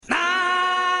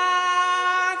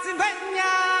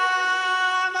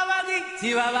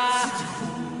Hello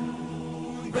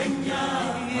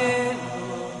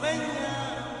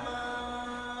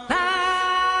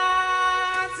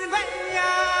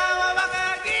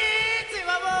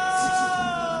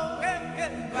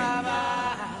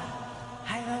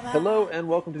and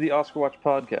welcome to the OscarWatch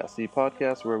podcast, the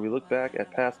podcast where we look back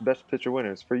at past Best Picture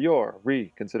winners for your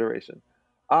reconsideration.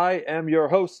 I am your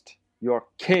host, your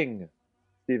king,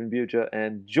 Stephen Bucha,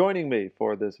 and joining me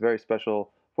for this very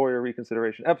special For Your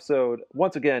Reconsideration episode,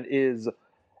 once again, is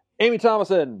Amy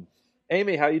Thomason.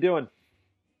 Amy, how you doing?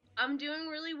 I'm doing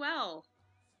really well.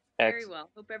 Very well.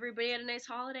 Hope everybody had a nice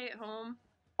holiday at home.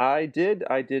 I did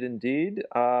indeed.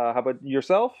 How about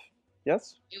yourself?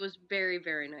 Yes? It was very,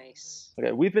 very nice.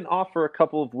 Okay, we've been off for a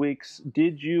couple of weeks.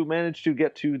 Did you manage to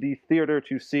get to the theater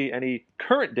to see any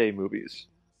current day movies?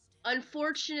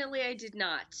 Unfortunately, I did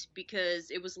not, because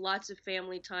it was lots of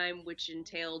family time, which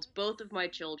entailed both of my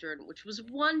children, which was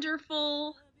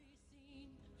wonderful.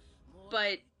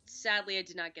 But sadly, I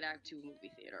did not get out to a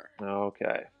movie theater.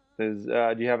 Okay.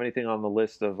 Do you have anything on the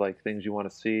list of like things you want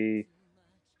to see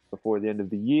before the end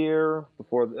of the year,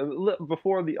 before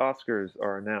the Oscars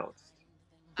are announced?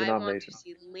 I want to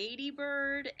see Lady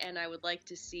Bird, and I would like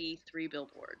to see 3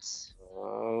 Billboards.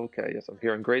 Okay, yes, I'm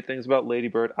hearing great things about Lady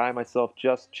Bird. I myself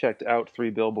just checked out 3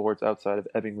 Billboards outside of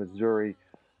Ebbing, Missouri,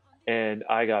 and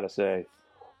I gotta say,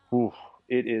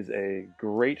 it is a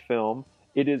great film.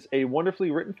 It is a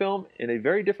wonderfully written film in a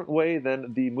very different way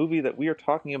than the movie that we are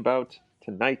talking about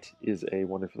tonight is a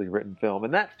wonderfully written film.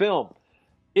 And that film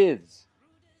is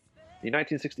the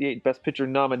 1968 Best Picture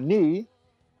nominee,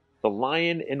 The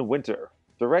Lion in Winter,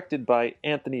 directed by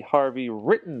Anthony Harvey,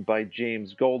 written by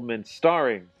James Goldman,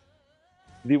 starring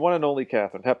the one and only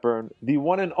Katharine Hepburn, the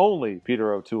one and only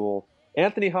Peter O'Toole,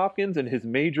 Anthony Hopkins in his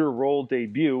major role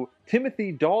debut,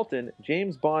 Timothy Dalton,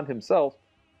 James Bond himself,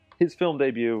 his film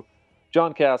debut,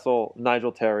 John Castle,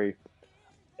 Nigel Terry,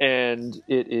 and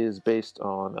it is based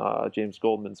on James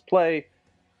Goldman's play.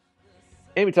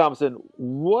 Amy Thomason,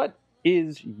 what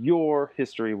is your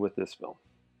history with this film?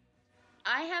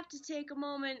 I have to take a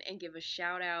moment and give a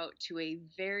shout out to a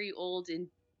very old and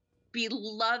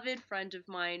beloved friend of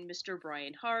mine, Mr.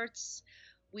 Brian Hartz.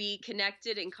 We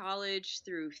connected in college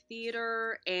through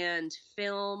theater and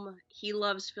film. He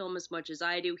loves film as much as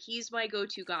I do. He's my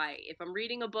go-to guy. If I'm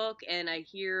reading a book and I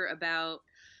hear about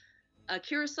a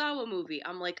Kurosawa movie,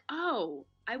 I'm like, oh,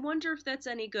 I wonder if that's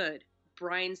any good.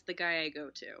 Brian's the guy I go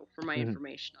to for my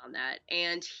information on that.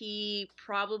 And he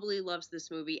probably loves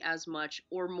this movie as much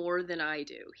or more than I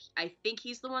do. I think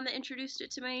he's the one that introduced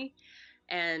it to me.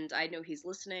 And I know he's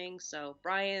listening. So,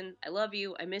 Brian, I love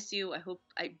you. I miss you. I hope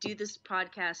I do this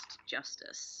podcast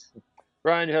justice.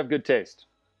 Brian, you have good taste.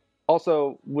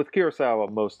 Also, with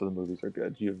Kurosawa, most of the movies are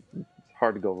good. It's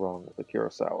hard to go wrong with a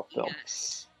Kurosawa film.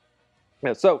 Yes.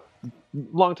 Yeah, so,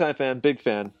 longtime fan, big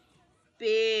fan.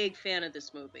 Big fan of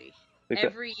this movie.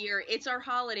 Every year. It's our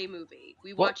holiday movie.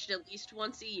 We watch it at least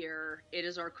once a year. It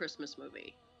is our Christmas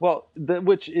movie. Well,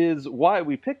 which is why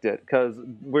we picked it, because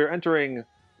we're entering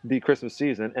the Christmas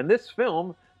season, and this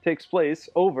film takes place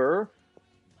over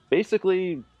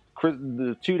basically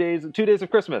the 2 days of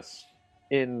Christmas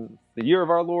in the year of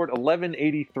our Lord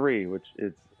 1183, which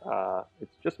is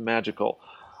it's just magical.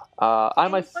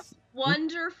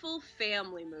 Wonderful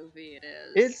family movie it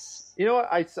is. It's, you know what,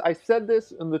 I said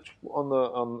this in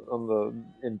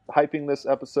hyping this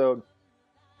episode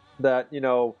that, you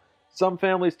know, some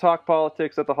families talk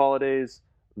politics at the holidays.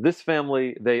 This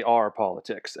family, they are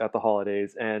politics at the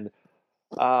holidays. And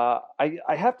I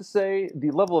have to say,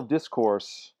 the level of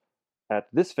discourse at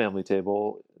this family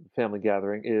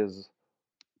gathering, is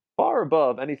far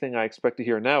above anything I expect to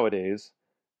hear nowadays.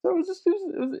 So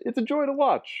it's a joy to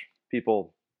watch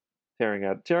people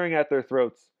tearing at their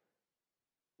throats,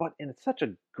 but in such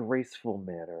a graceful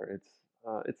manner.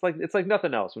 It's like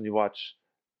nothing else when you watch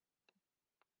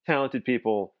talented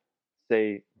people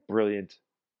say brilliant,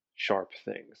 sharp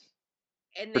things.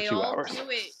 And they all do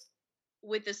it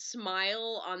with a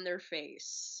smile on their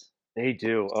face. They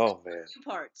do. Oh, man. 2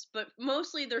 parts, but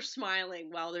mostly they're smiling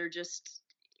while they're just...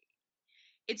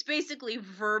 It's basically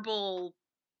verbal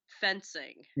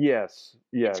fencing. Yes.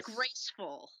 It's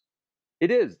graceful. It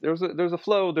is. There's a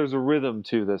flow. There's a rhythm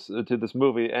to this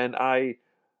movie, and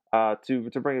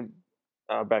to bring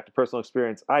it back to personal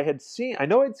experience, I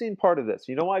know I'd seen part of this.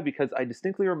 You know why? Because I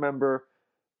distinctly remember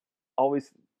always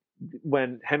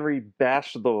when Henry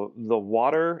bashed the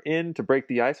water in to break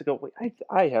the ice. I go, wait,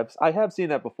 I have seen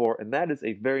that before, and that is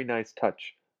a very nice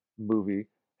touch. Movie,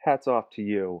 hats off to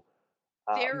you.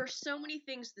 There are so many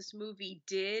things this movie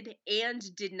did and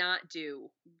did not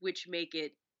do, which make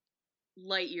it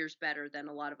light years better than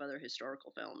a lot of other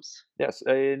historical films. Yes,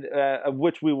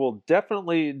 which we will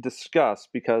definitely discuss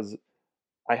because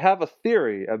I have a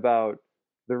theory about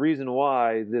the reason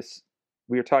why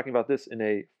we are talking about this in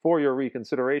a for-your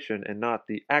reconsideration and not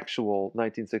the actual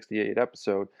 1968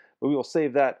 episode. But we will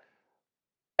save that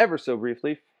ever so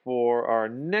briefly for our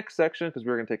next section because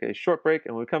we're going to take a short break.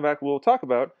 And when we come back, we'll talk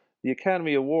about the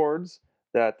Academy Awards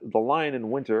that The Lion in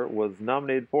Winter was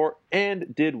nominated for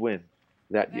and did win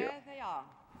that year. There they are,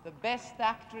 the best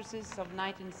actresses of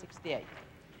 1968.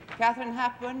 Katharine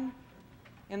Hepburn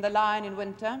in The Lion in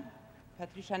Winter,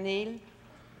 Patricia Neal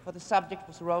for The Subject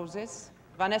Was Roses,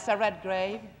 Vanessa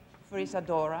Redgrave for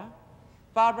Isadora,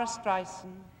 Barbara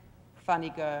Streisand, Funny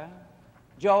Girl,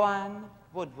 Joanne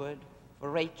Woodward for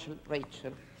Rachel.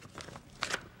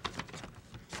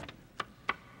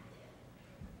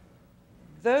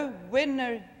 The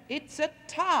winner, it's a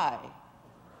tie.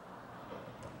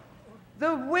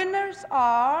 The winners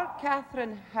are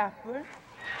Katharine Hepburn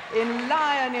in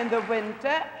Lion in the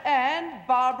Winter and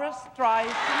Barbara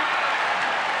Streisand.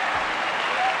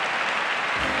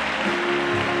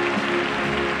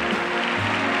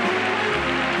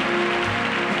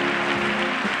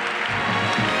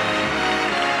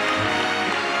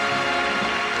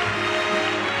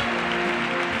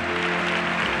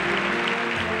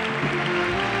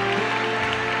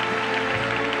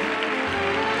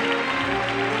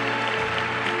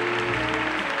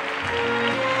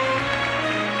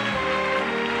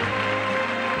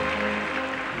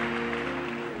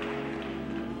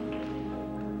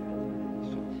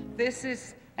 This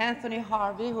is Anthony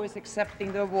Harvey, who is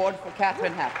accepting the award for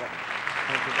Katharine Hepburn.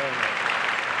 Thank you very much.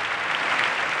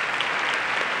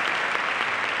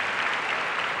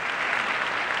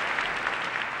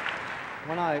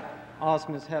 When I asked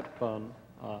Miss Hepburn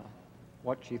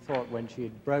what she thought when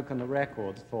she'd broken the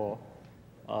records for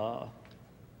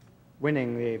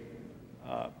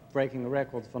breaking the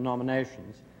records for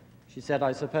nominations, she said,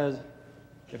 "I suppose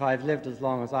if I've lived as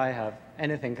long as I have,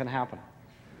 anything can happen."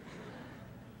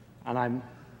 And I'm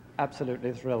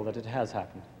absolutely thrilled that it has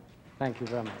happened. Thank you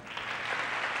very much.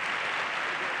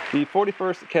 The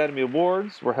 41st Academy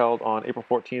Awards were held on April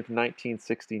 14th,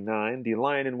 1969. The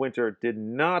Lion in Winter did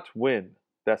not win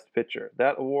Best Picture.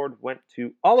 That award went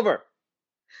to Oliver,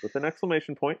 with an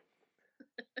exclamation point.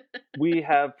 We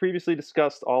have previously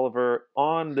discussed Oliver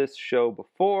on this show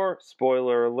before.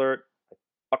 Spoiler alert, I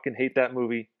fucking hate that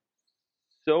movie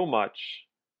so much.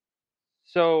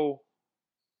 So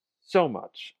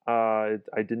much. I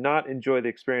did not enjoy the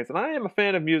experience, and I am a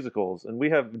fan of musicals, and we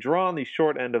have drawn the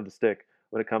short end of the stick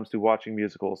when it comes to watching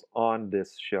musicals on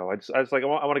this show. I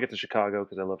want to get to Chicago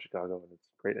because I love Chicago and it's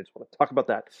great. I just want to talk about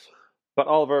that. But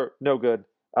Oliver, no good.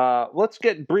 Let's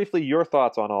get briefly your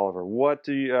thoughts on Oliver. What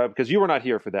do you? Because you were not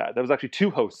here for that. That was actually 2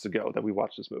 hosts ago that we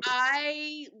watched this movie.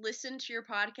 I listened to your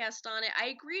podcast on it. I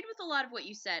agreed with a lot of what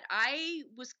you said. I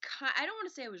don't want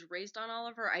to say I was raised on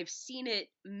Oliver. I've seen it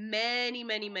many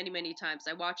times.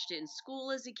 I watched it in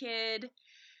school as a kid.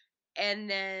 And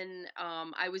then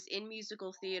I was in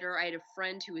musical theater. I had a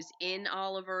friend who was in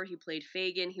Oliver. He played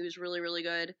Fagin. He was really, really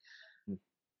good.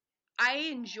 I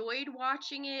enjoyed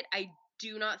watching it. I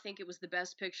do not think it was the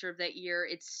best picture of that year.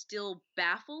 It still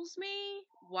baffles me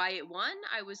why it won.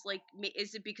 I was like,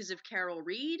 is it because of Carol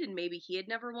Reed and maybe he had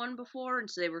never won before, and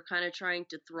so they were kind of trying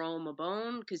to throw him a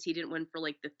bone because he didn't win for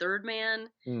like the Third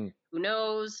Man? Who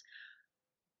knows?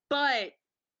 But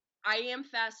I am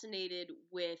fascinated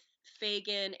with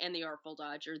Fagin and the Artful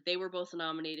Dodger. They were both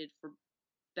nominated for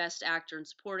Best Actor and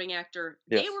Supporting Actor.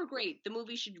 Yes. They were great. The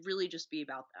movie should really just be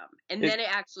about them. And then it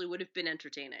actually would have been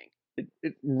entertaining.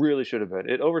 It really should have been.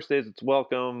 It overstays its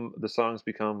welcome. The songs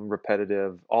become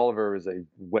repetitive. Oliver is a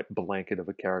wet blanket of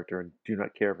a character and do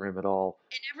not care for him at all.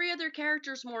 And every other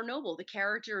character is more noble. The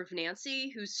character of Nancy,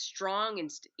 who's strong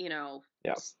and,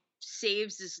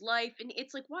 saves his life. And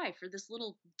it's like, why? For this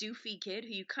little doofy kid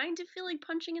who you kind of feel like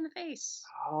punching in the face.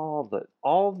 All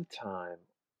the time.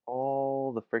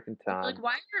 All the freaking time. Like,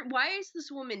 why is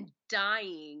this woman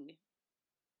dying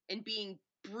and being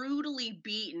brutally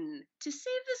beaten to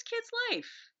save this kid's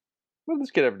life? What did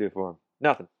this kid ever do for him?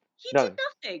 Nothing. Did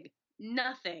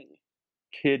nothing.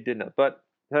 Kid did nothing. But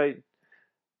hey,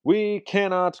 we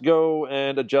cannot go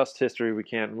and adjust history. We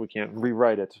can't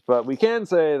rewrite it. But we can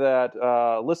say that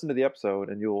listen to the episode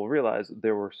and you'll realize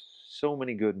there were so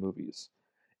many good movies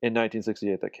in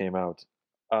 1968 that came out.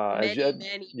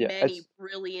 Many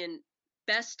brilliant,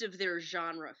 best of their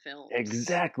genre films.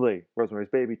 Exactly. Rosemary's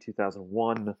Baby,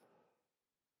 2001.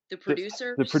 The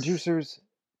Producers. The Producers.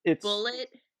 Bullet.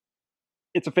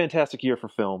 It's a fantastic year for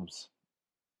films.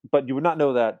 But you would not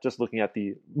know that just looking at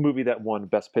the movie that won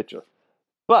Best Picture.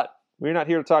 But we're not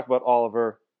here to talk about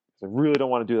Oliver. I really don't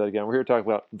want to do that again. We're here to talk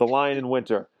about The Lion in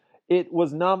Winter. It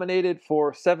was nominated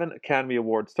for 7 Academy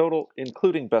Awards total,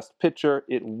 including Best Picture.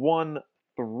 It won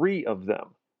 3 of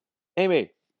them.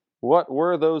 Amy, what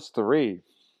were those 3?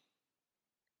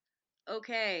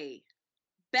 Okay.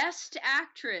 Best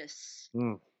Actress.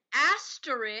 Hmm.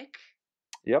 Asterisk.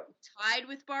 Yep. Tied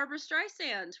with Barbara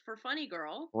Streisand for Funny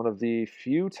Girl. One of the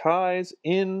few ties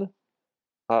in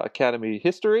Academy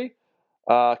history.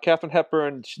 Katharine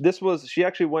Hepburn, she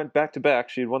actually went back to back.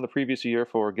 She had won the previous year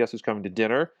for Guess Who's Coming to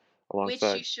Dinner,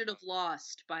 alongside. Which she should have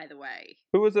lost, by the way.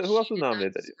 Who was it? Who else was She did not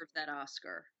nominated that year? deserve that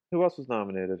Oscar. Who else was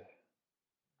nominated?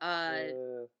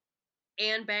 Anne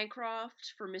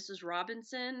Bancroft for Mrs.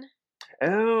 Robinson.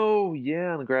 Oh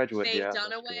yeah, The Graduate. Faye Yeah,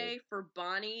 Dunaway for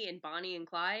Bonnie and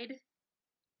Clyde.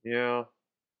 Yeah,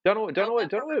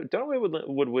 Dunaway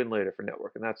would win later for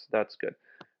Network, and that's good.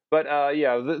 But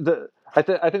yeah, I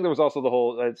think there was also the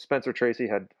whole Spencer Tracy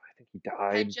I think he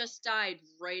died. Had just died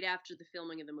right after the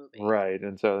filming of the movie. Right,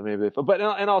 and so maybe,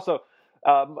 and also,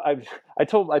 I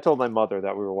told my mother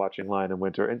that we were watching Lion in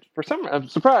Winter, and I'm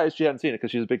surprised she hadn't seen it because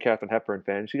she's a big Katharine Hepburn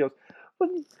fan. She goes, "Well,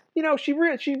 she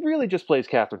really just plays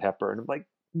Katharine Hepburn." I'm like,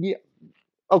 "Yeah,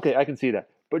 okay, I can see that,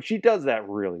 but she does that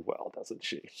really well, doesn't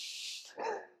she?"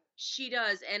 She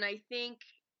does, and I think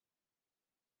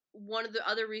one of the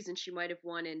other reasons she might have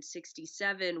won in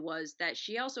 '67 was that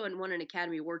she also hadn't won an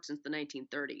Academy Award since the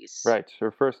 1930s. Right.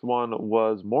 Her first one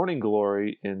was Morning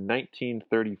Glory in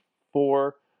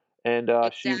 1934, and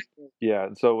exactly.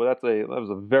 So that was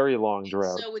a very long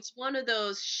drought. So it's one of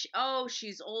those.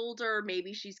 She's older.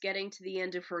 Maybe she's getting to the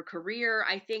end of her career.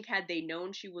 I think had they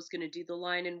known she was going to do The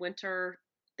Lion in Winter,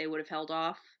 they would have held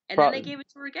off, and then they gave it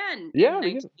to her again in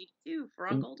 1982 for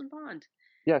On Golden Pond.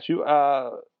 Yeah,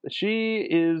 she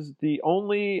is the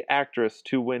only actress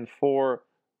to win 4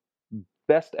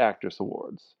 Best Actress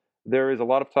awards. There is a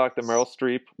lot of talk that Meryl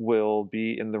Streep will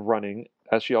be in the running,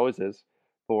 as she always is,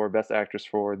 for Best Actress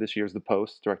for this year's The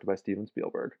Post, directed by Steven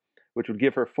Spielberg, which would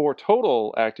give her 4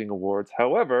 total acting awards.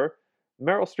 However,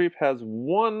 Meryl Streep has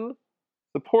 1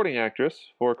 supporting actress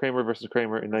for Kramer versus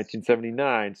Kramer in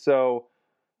 1979. So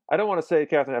I don't want to say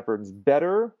Katharine Hepburn's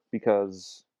better,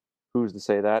 because who's to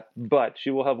say that? But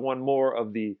she will have won more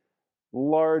of the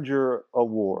larger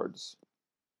awards.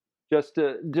 Just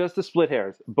to split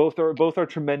hairs. Both are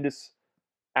tremendous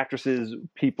actresses,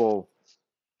 people,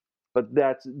 but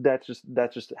that's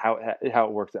just how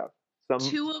it works out.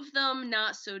 2 of them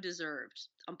not so deserved.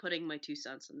 I'm putting my 2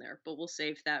 cents in there, but we'll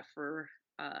save that for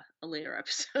a later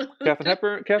episode.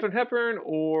 Katharine Hepburn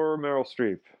or Meryl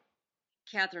Streep?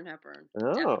 Katharine Hepburn.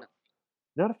 Oh, definitely.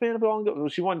 Not a fan of Well,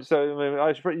 she won. So I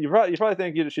mean, you probably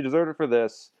think she deserved it for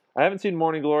this. I haven't seen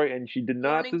Morning Glory, and she did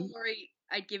not. Morning Glory,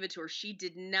 I'd give it to her. She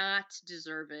did not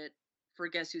deserve it for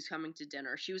Guess Who's Coming to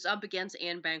Dinner. She was up against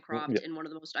Anne Bancroft in one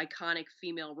of the most iconic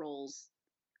female roles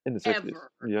in the 60s.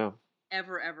 Ever. Yeah.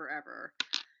 Ever.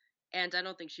 And I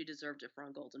don't think she deserved it for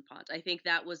On Golden Pond. I think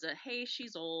that was hey,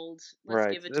 she's old.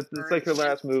 Let's give it to her. It's like her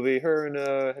last movie. Her and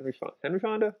Henry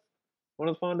Fonda? One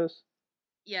of the Fondas?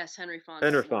 Yes, Henry Fonda.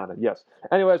 Henry Fonda, yes.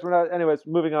 Anyways,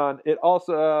 moving on. It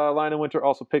also, Lion in Winter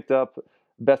also picked up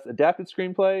Best Adapted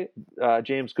Screenplay,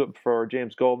 for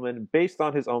James Goldman, based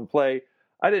on his own play.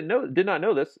 I did not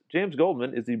know this. James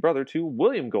Goldman is the brother to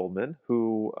William Goldman,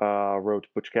 who wrote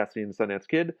Butch Cassidy and the Sundance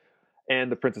Kid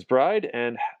and The Princess Bride,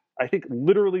 and I think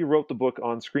literally wrote the book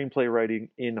on screenplay writing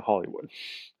in Hollywood.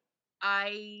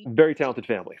 Very talented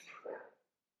family.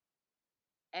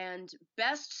 And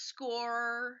Best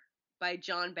Score by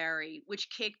John Barry, which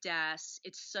kicked ass.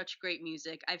 It's such great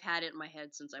music. I've had it in my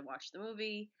head since I watched the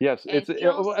movie. Yes, I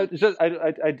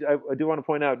do want to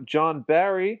point out John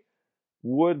Barry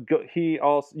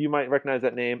you might recognize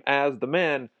that name as the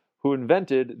man who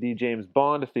invented the James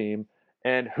Bond theme,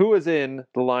 and who is in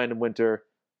The Lion in Winter,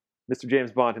 Mr.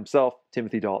 James Bond himself,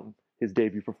 Timothy Dalton, his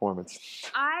debut performance.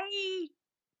 I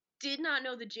did not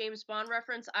know the James Bond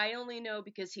reference. I only know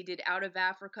because he did Out of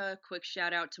Africa. Quick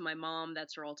shout out to my mom.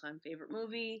 That's her all-time favorite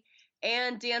movie.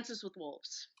 And Dances with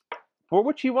Wolves. For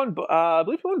which he won, I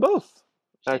believe he won both.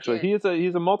 Actually, he's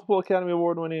a multiple Academy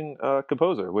Award winning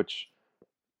composer, which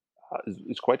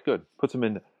is quite good. Puts him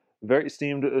in very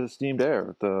esteemed air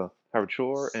with Howard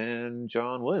Shore and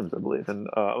John Williams, I believe, and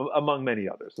among many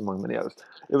others.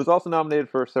 It was also nominated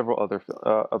for several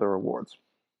other awards,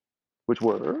 which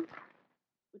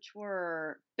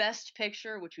were Best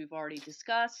Picture, which we've already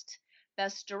discussed,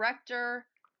 Best Director,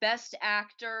 Best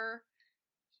Actor.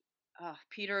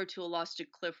 Peter O'Toole lost to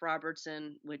Cliff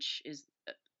Robertson, which is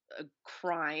a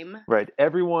crime. Right.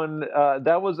 Everyone.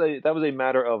 That was a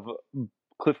matter of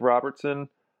Cliff Robertson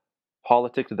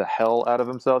politicked the hell out of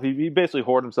himself. He basically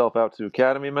whored himself out to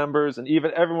Academy members, and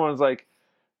even everyone's like,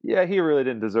 yeah, he really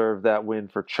didn't deserve that win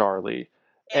for Charlie.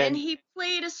 And he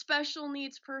played a special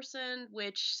needs person,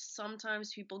 which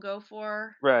sometimes people go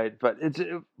for. Right, but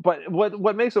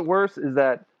what makes it worse is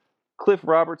that Cliff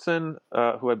Robertson,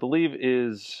 who I believe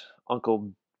is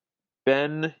Uncle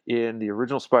Ben in the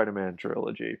original Spider-Man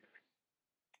trilogy,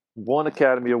 one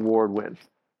Academy Award win.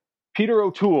 Peter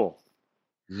O'Toole,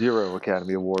 0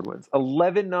 Academy Award wins.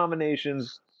 11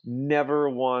 nominations, never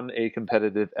won a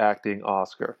competitive acting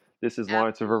Oscar. This is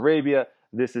Lawrence of Arabia.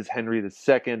 This is Henry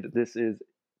II.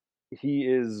 He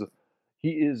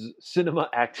is cinema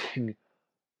acting.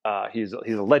 He's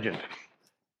a legend.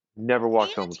 Never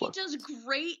walked home with one. He does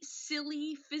great,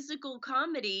 silly physical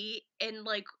comedy in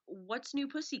like What's New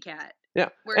Pussycat? Yeah,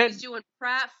 where he's doing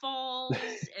pratfalls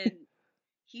and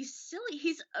he's silly.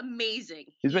 He's amazing.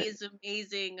 He is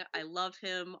amazing. I love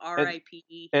him.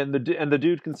 R.I.P. And the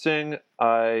dude can sing.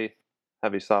 I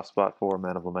have a soft spot for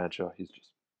Man of La Mancha. He's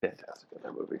just fantastic in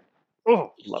that movie.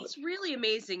 Oh, love it. He's really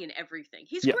amazing in everything.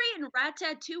 He's great in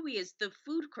Ratatouille as the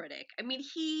food critic. I mean,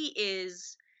 he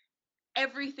is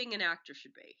everything an actor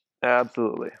should be.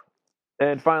 Absolutely.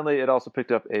 And finally, it also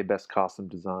picked up a Best Costume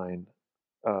Design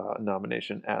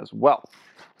nomination as well.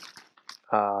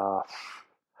 So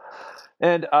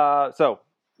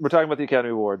we're talking about the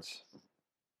Academy Awards.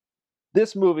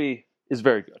 This movie is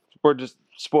very good. We're just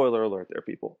spoiler alert there,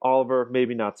 people. Oliver,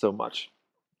 maybe not so much.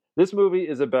 This movie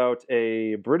is about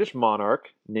a British monarch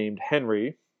named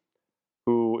Henry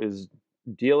who is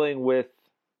dealing with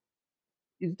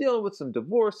some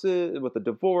divorces, with a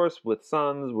divorce, with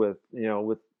sons, with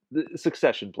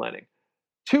succession planning.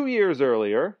 2 years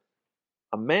earlier,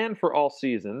 A Man for All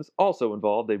Seasons also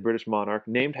involved a British monarch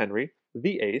named Henry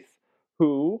VIII,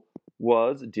 who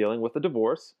was dealing with a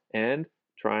divorce and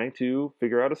trying to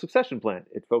figure out a succession plan.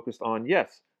 It focused on,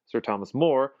 yes, Sir Thomas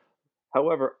More.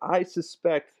 However, I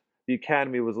suspect the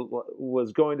Academy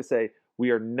was going to say, we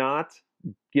are not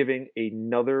giving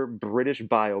another British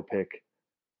biopic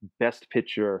Best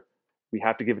Picture. We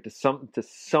have to give it to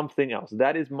something else.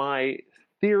 That is my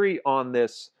theory on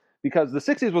this, because the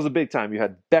 60s was a big time. You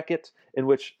had Beckett, in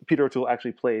which Peter O'Toole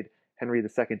actually played Henry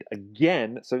II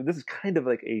again. So this is kind of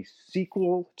like a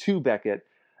sequel to Beckett,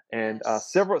 and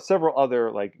several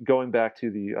other, like, going back to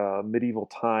the medieval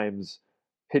times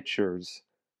pictures.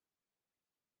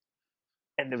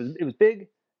 And it was big,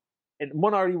 and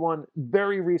one already won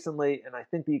very recently, and I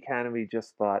think the Academy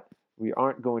just thought, we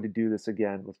aren't going to do this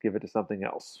again. Let's give it to something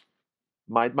else.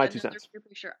 My 2 cents.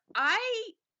 Picture. I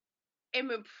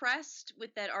am impressed with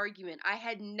that argument. I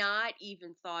had not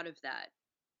even thought of that.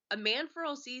 A Man for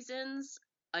All Seasons,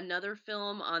 another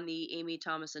film on the Amy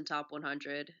Thomason Top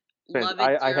 100. Love it.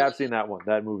 I have seen that one.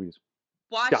 That movie's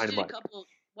dynamite.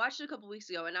 Watched it a couple weeks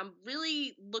ago, and I'm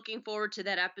really looking forward to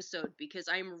that episode because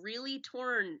I'm really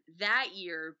torn that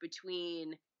year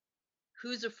between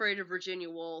Who's Afraid of Virginia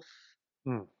Woolf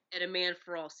and A Man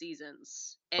for All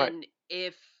Seasons. And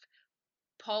if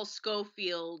Paul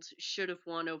Scofield should have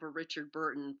won over Richard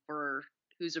Burton for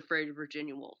Who's Afraid of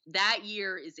Virginia Woolf. That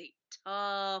year is a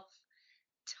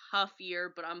tough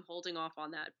year, but I'm holding off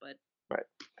on that. But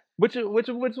which is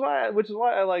why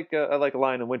I like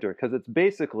Lion in Winter, because it's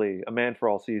basically A Man for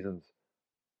All Seasons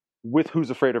with Who's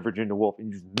Afraid of Virginia Woolf, and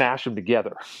you just mash them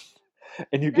together,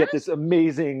 and you get this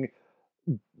amazing,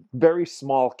 very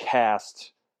small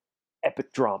cast,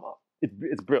 epic drama.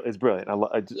 It's brilliant.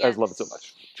 I just love it so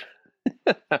much.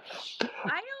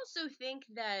 I also think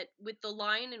that with The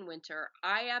Lion in Winter,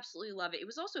 I absolutely love it. It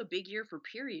was also a big year for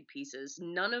period pieces.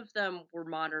 None of them were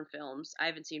modern films. I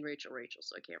haven't seen Rachel,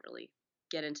 so I can't really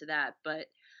get into that. But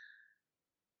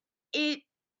it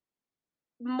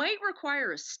might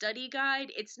require a study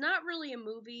guide. It's not really a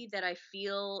movie that I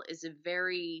feel is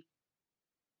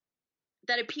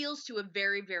that appeals to a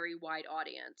very, very wide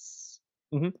audience.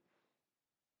 Mm-hmm.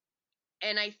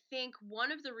 And I think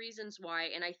one of the reasons why,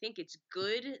 and I think it's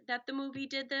good that the movie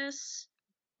did this,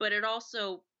 but it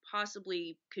also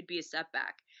possibly could be a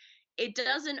setback. It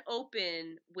doesn't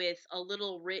open with a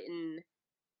little written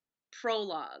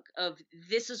prologue of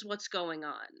this is what's going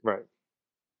on. Right.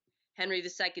 Henry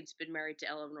II's been married to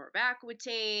Eleanor of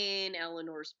Aquitaine.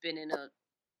 Eleanor's been in a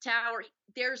tower.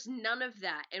 There's none of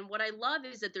that. And what I love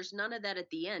is that there's none of that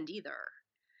at the end either.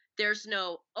 There's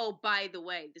no, oh, by the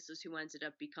way, this is who ended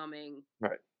up becoming.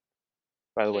 Right.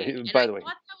 By the way, I thought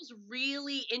that was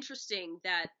really interesting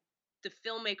that the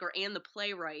filmmaker and the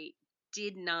playwright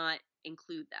did not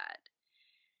include that.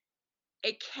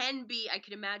 It can be, I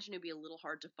could imagine it'd be a little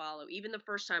hard to follow. Even the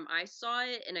first time I saw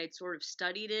it and I'd sort of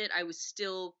studied it, I was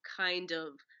still kind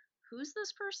of, who's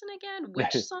this person again?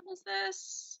 Which son is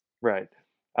this? Right.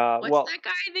 What's Well, that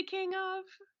guy the king of?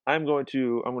 I'm going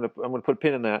to put a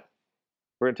pin in that.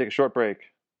 We're going to take a short break.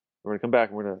 We're going to come back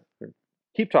and we're going to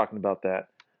keep talking about that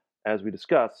as we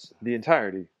discuss the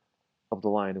entirety of The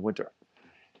Lion in Winter.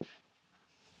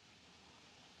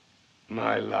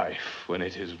 My life, when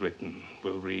it is written,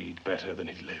 will read better than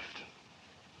it lived.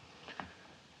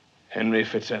 Henry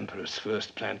Fitz-Emperor's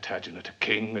first Plantagenet, a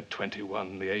king at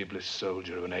 21, the ablest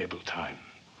soldier of an able time.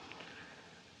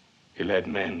 He led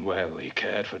men well. He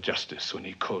cared for justice when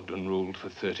he could and ruled for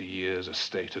 30 years a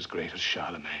state as great as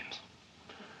Charlemagne's.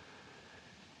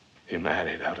 He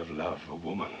married out of love a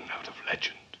woman out of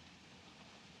legend.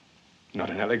 Not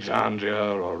in Alexandria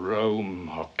or Rome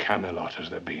or Camelot has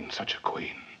there been such a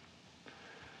queen.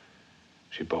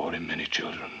 She bore him many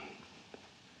children,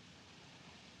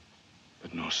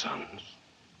 but no sons.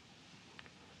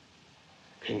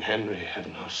 King Henry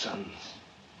had no sons.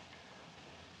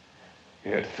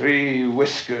 He had 3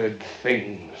 whiskered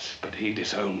things, but he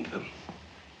disowned them.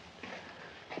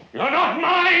 You're not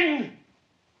mine!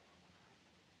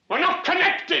 We're not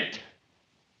connected!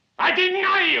 I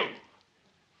deny you!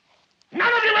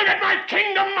 None of you will get my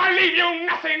kingdom! I leave you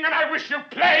nothing, and I wish you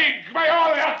plague! May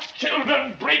all your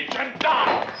children breed and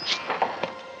die!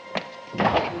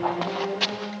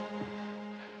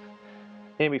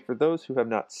 Amy, for those who have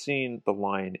not seen The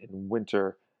Lion in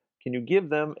Winter, can you give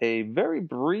them a very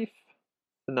brief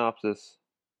synopsis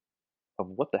of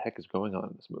what the heck is going on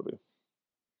in this movie?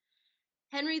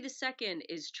 Henry II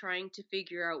is trying to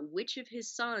figure out which of his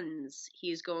sons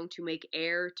he is going to make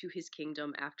heir to his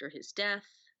kingdom after his death.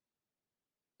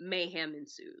 Mayhem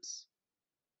ensues.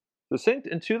 Succinct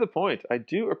and to the point. I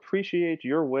do appreciate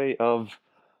your way of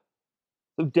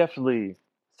definitely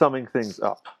summing things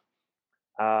up.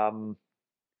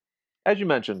 As you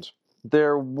mentioned,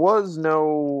 there was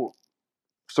no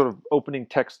sort of opening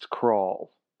text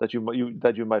crawl that you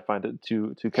might find it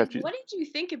to catch you. What did you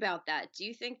think about that? Do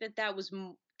you think that that was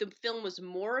the film was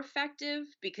more effective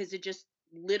because it just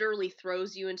literally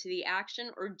throws you into the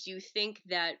action, or do you think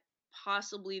that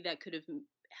possibly that could have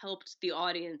helped the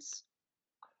audience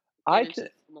get into the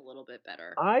film a little bit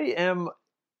better?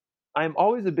 I'm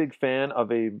always a big fan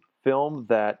of a film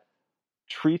that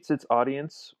treats its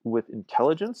audience with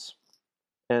intelligence.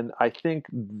 And I think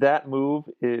that move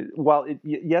is, while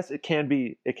yes, it can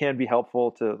be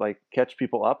helpful to like catch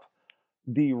people up.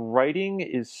 The writing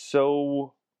is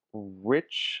so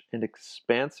rich and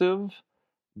expansive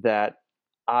that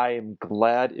I am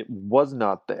glad it was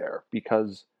not there,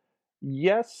 because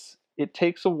yes, it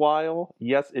takes a while.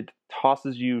 Yes, it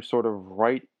tosses you sort of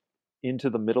right into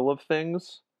the middle of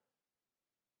things,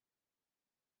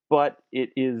 but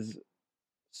it is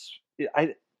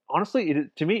I honestly,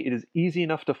 to me, it is easy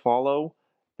enough to follow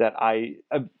that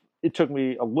it took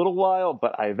me a little while,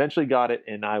 but I eventually got it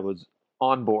and I was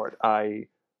on board. I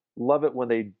love it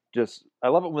when I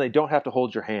love it when they don't have to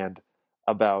hold your hand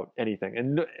about anything,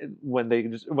 and when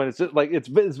it's like it's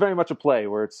very much a play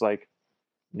where it's like,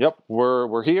 yep,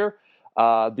 we're here.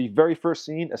 The very first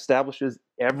scene establishes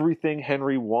everything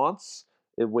Henry wants.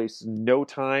 It wastes no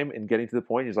time in getting to the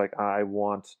point. He's like, I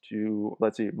want to,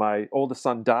 let's see, my oldest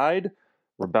son died,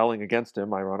 rebelling against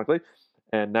him, ironically.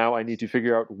 And now I need to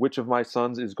figure out which of my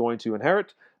sons is going to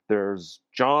inherit. There's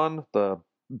John, the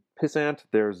pissant.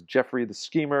 There's Geoffrey, the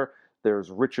schemer.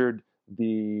 There's Richard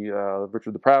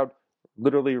the Proud.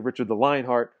 Literally, Richard the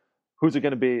Lionheart. Who's it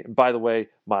going to be? And by the way,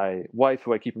 my wife,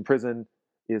 who I keep in prison,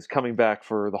 is coming back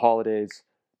for the holidays.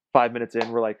 5 minutes in,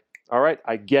 we're like, all right,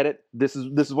 I get it. This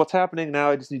is what's happening now.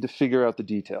 I just need to figure out the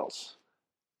details.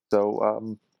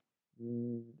 So,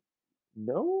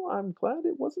 no, I'm glad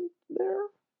it wasn't there,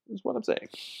 is what I'm saying.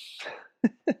 I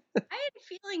had a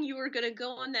feeling you were going to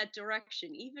go on that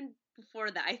direction even before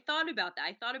that. I thought about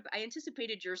that. I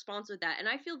anticipated your response with that, and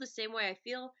I feel the same way. I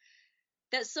feel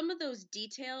that some of those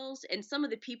details and some of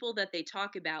the people that they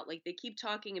talk about, like they keep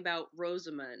talking about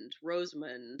Rosamund,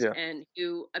 Yeah. and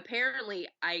who apparently,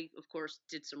 I of course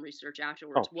did some research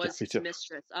afterwards, was his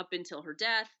mistress up until her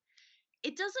death.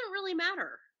 It doesn't really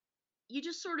matter. You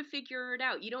just sort of figure it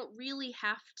out. You don't really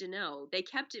have to know. They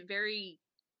kept it very,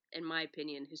 in my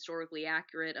opinion, historically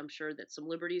accurate. I'm sure that some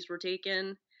liberties were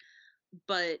taken,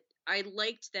 but I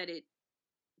liked that it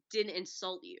didn't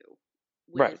insult you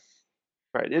with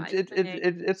Right.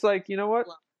 It's like, you know what?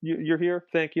 You're here.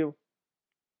 Thank you.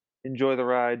 Enjoy the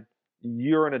ride.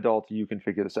 You're an adult. You can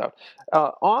figure this out.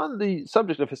 On the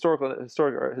subject of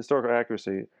historical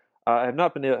accuracy, I have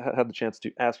not had the chance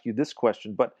to ask you this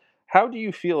question, but how do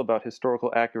you feel about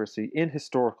historical accuracy in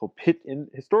historical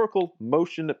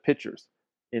motion pictures?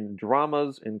 in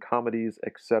dramas, in comedies,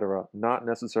 etc., not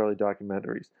necessarily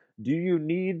documentaries. Do you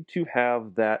need to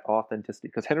have that authenticity?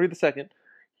 Because Henry II,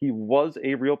 he was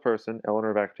a real person.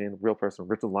 Eleanor of Aquitaine, real person.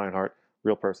 Richard Lionheart,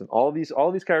 real person. All these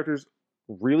characters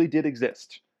really did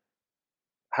exist.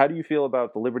 How do you feel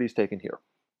about the liberties taken here,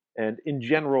 and in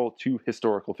general to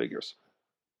historical figures?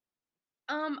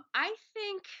 I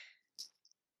think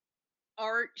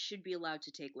art should be allowed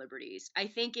to take liberties. I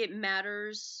think it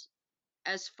matters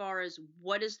as far as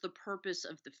what is the purpose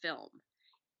of the film.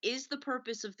 Is the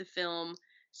purpose of the film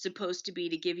supposed to be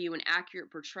to give you an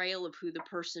accurate portrayal of who the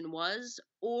person was,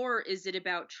 or is it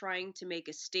about trying to make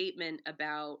a statement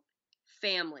about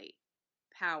family,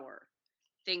 power,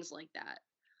 things like that?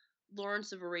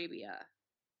 Lawrence of Arabia,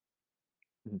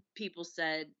 people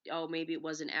said, oh, maybe it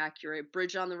wasn't accurate.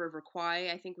 Bridge on the River Kwai,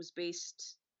 I think, was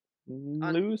based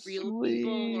on real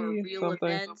people or Loosely real something.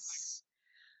 events.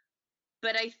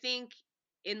 But I think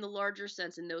in the larger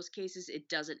sense, in those cases, it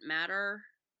doesn't matter.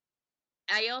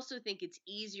 I also think it's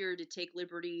easier to take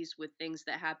liberties with things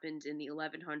that happened in the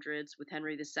 1100s with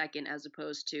Henry II as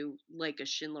opposed to like a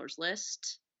Schindler's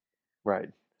List. Right.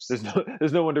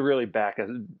 There's no one to really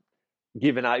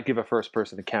give a first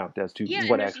person account as to Yeah,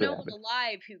 what and there's actually no one happened.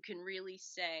 alive who can really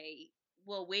say,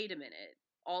 well, wait a minute.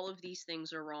 All of these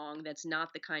things are wrong. That's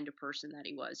not the kind of person that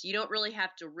he was. You don't really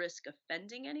have to risk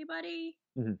offending anybody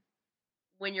Mhm.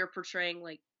 when you're portraying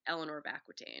like Eleanor of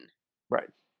Aquitaine. Right.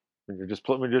 When you're just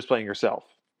playing yourself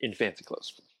in fancy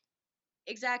clothes.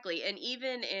 Exactly. And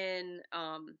even in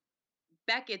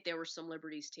Beckett, there were some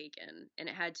liberties taken, and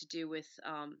it had to do with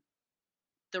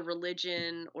the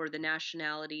religion or the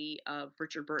nationality of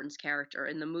Richard Burton's character.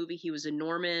 In the movie, he was a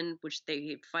Norman, which they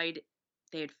had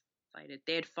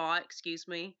fought, excuse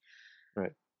me.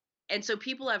 Right. And so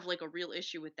people have like a real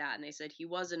issue with that, and they said he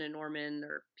wasn't a Norman,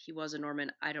 or he was a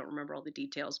Norman. I don't remember all the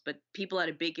details, but people had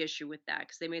a big issue with that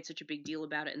because they made such a big deal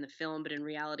about it in the film, but in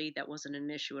reality, that wasn't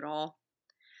an issue at all.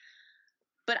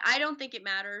 But I don't think it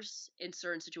matters in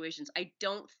certain situations. I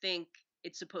don't think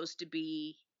it's supposed to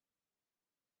be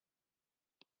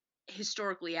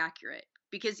historically accurate,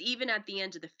 because even at the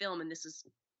end of the film, and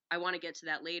I want to get to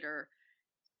that later,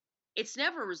 it's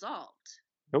never resolved.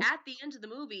 Nope. At the end of the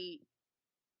movie,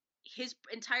 his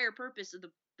entire purpose of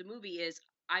the movie is,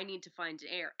 I need to find an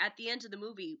heir. At the end of the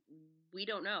movie, we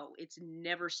don't know. It's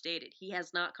never stated. He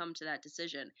has not come to that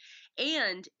decision.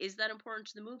 And is that important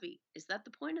to the movie? Is that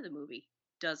the point of the movie?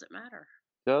 Does it matter?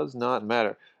 Does not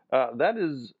matter. That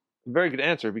is a very good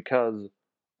answer, because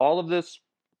all of this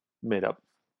made up.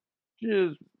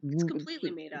 Just It's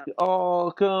completely made up.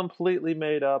 all completely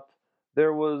made up.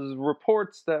 There was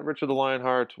reports that Richard the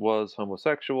Lionheart was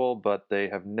homosexual, but they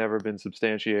have never been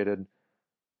substantiated.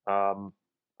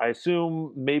 I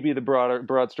assume maybe the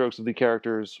broad strokes of the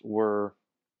characters were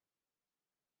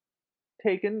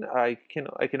taken. I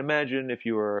can imagine if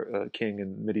you were a king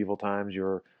in medieval times,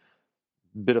 you're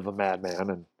a bit of a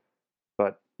madman,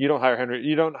 but you don't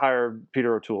hire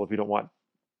Peter O'Toole if you don't want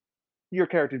your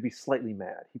character to be slightly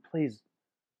mad. He plays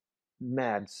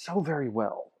mad so very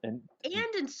well, and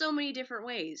And in so many different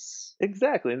ways.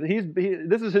 exactly.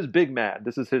 This is his big mad.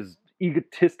 This is his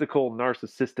egotistical,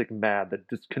 narcissistic mad that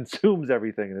just consumes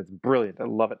everything, and it's brilliant. I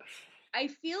love it. I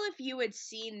feel if you had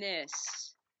seen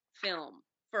this film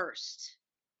first,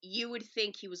 you would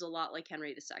think he was a lot like Henry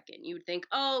II. You would think,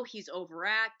 oh, he's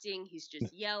overacting, he's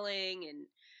just yelling and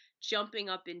jumping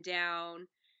up and down,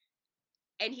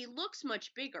 and he looks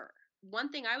much bigger. One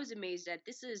thing I was amazed at,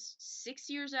 this is 6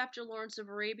 years after Lawrence of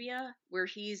Arabia, where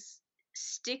he's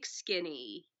stick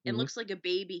skinny and Mhm. looks like a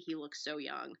baby. He looks so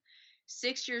young.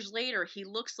 6 years later, he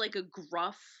looks like a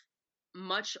gruff,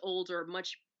 much older,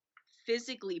 much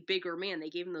physically bigger man. They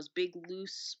gave him those big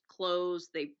loose clothes.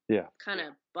 They Yeah. kind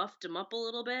of buffed him up a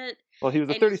little bit. Well, he was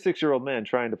a And he's 36-year-old man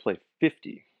trying to play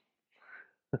 50.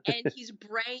 and he's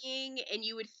braying, and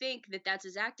you would think that that's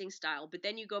his acting style, but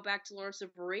then you go back to Lawrence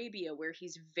of Arabia, where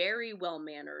he's very well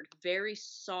mannered, very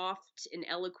soft and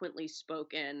eloquently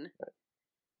spoken.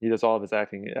 He does all of his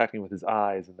acting with his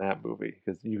eyes in that movie,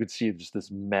 because you could see just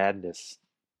this madness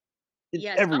in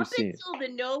Yes, every up scene. until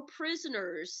the No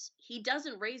Prisoners, he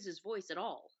doesn't raise his voice at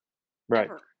all. Right.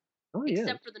 Ever. Oh yeah.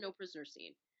 Except for the No Prisoners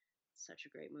scene. Such a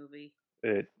great movie.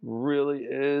 It really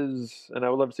is, and I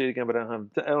would love to see it again, but I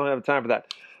don't have time for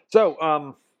that.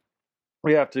 So,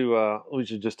 we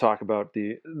should just talk about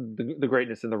the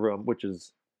greatness in the room, which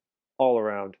is all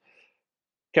around.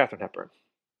 Katharine Hepburn,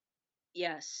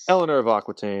 Yes. Eleanor of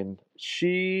Aquitaine.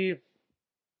 She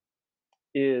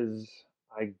is,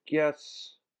 I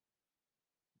guess,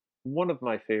 one of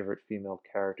my favorite female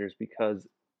characters, because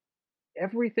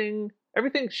everything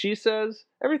she says,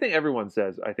 everything everyone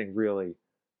says, I think really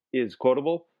is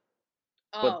quotable.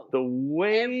 But Oh, the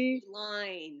way every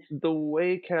line.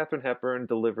 Katharine Hepburn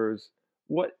delivers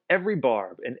what every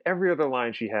barb and every other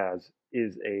line she has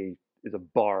is a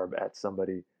barb at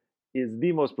somebody is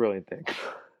the most brilliant thing.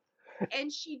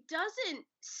 And she doesn't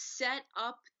set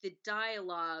up the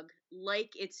dialogue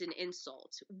like it's an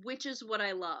insult, which is what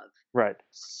I love. Right.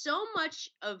 So much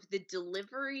of the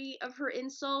delivery of her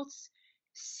insults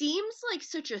seems like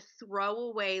such a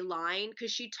throwaway line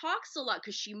because she talks a lot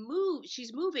because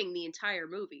she's moving the entire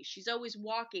movie. She's always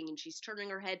walking and she's turning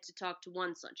her head to talk to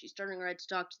one son. She's turning her head to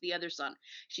talk to the other son.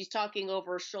 She's talking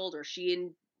over her shoulder.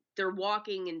 They're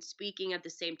walking and speaking at the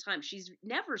same time. She's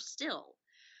never still.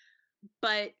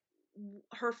 But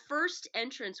her first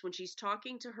entrance when she's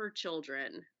talking to her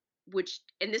children,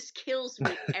 and this kills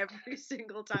me every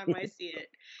single time I see it,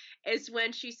 is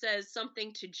when she says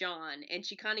something to John, and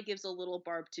she kind of gives a little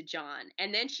barb to John,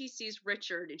 and then she sees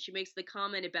Richard and she makes the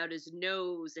comment about his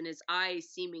nose and his eyes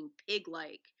seeming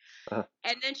pig-like,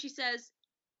 and then she says,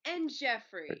 and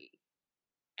Jeffrey,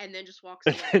 and then just walks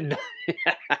away.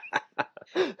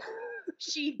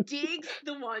 She digs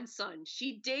the one son.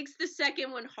 She digs the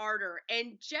second one harder.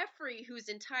 And Jeffrey, whose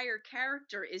entire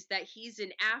character is that he's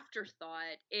an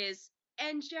afterthought, is,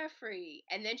 and Jeffrey.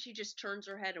 And then she just turns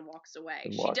her head and walks away.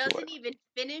 She doesn't even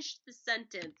finish the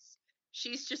sentence.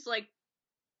 She's just like,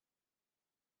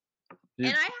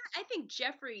 and I think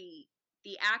Jeffrey,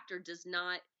 the actor, does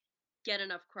not get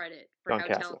enough credit for how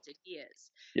talented he is.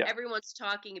 Yeah. Everyone's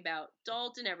talking about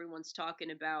Dalton. Everyone's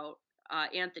talking about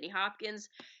Anthony Hopkins.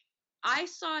 I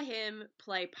saw him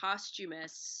play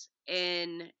Posthumus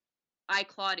in I,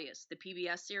 Claudius, the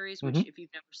PBS series, which if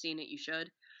you've never seen it, you should.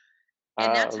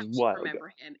 And that's how I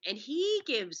remember him. And he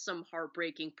gives some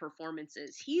heartbreaking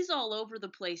performances. He's all over the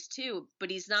place too,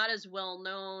 but he's not as well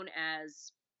known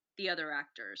as the other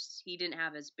actors. He didn't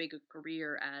have as big a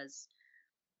career as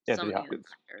some of the other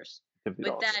actors.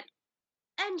 But that,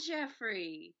 and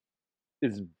Jeffrey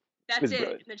is that's it.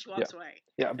 Brilliant. And then she walks away.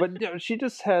 Yeah, but she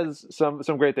just has some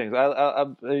great things. I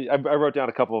wrote down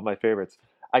a couple of my favorites.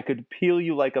 I could peel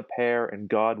you like a pear, and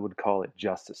God would call it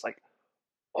justice. Like,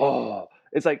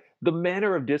 it's like the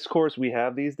manner of discourse we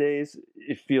have these days.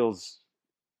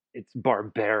 It's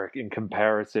barbaric in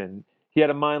comparison. He had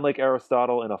a mind like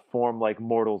Aristotle and a form like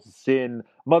mortal's sin.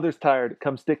 Mother's tired.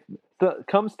 Come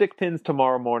stick pins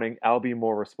tomorrow morning. I'll be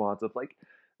more responsive. Like,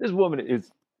 this woman is.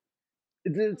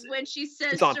 When she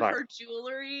says to her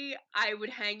jewelry, I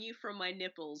would hang you from my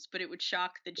nipples, but it would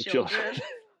shock the children.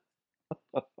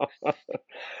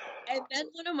 And then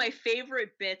one of my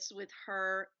favorite bits with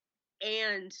her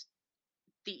and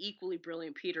the equally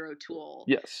brilliant Peter O'Toole.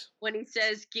 Yes. When he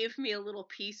says, give me a little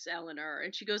peace, Eleanor.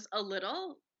 And she goes, a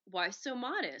little? Why so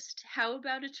modest? How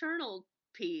about eternal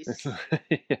peace? And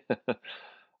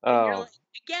you're like,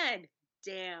 again,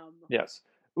 damn. Yes.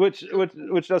 Which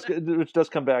does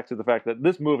come back to the fact that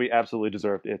this movie absolutely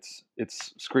deserved its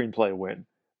screenplay win.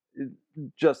 It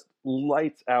just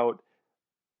lights out.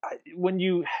 When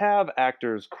you have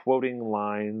actors quoting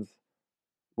lines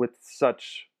with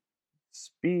such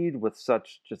speed, with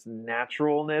such just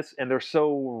naturalness, and they're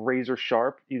so razor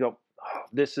sharp, you go, oh,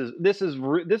 this is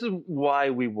why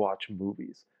we watch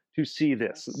movies, to see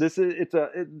this.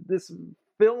 This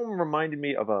film reminded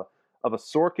me of a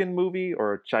Sorkin movie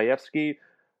or a Chayefsky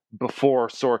before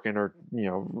Sorkin, or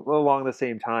along the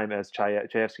same time as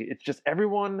Chayefsky. It's just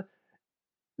everyone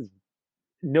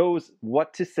knows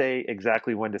what to say,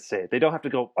 exactly when to say it. They don't have to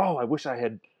go, oh, I wish I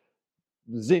had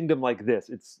zinged him like this.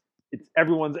 It's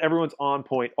everyone's on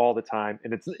point all the time.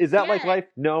 And is that like life?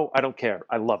 No, I don't care.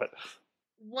 I love it.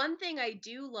 One thing I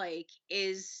do like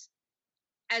is,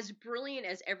 as brilliant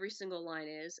as every single line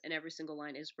is, and every single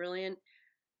line is brilliant,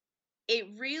 it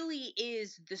really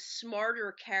is the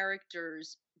smarter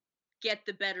characters get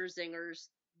the better zingers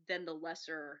than the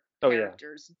lesser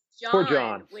characters. Yeah. Poor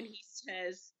John. When he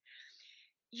says,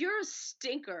 you're a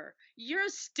stinker,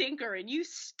 and you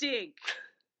stink,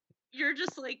 you're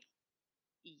just like,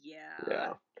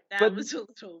 yeah. That was a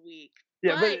little weak.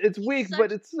 Yeah, but it's weak,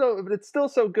 but it's still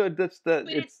so good. But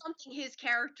it's something his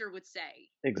character would say.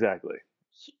 Exactly.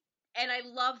 And I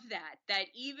love that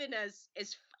even as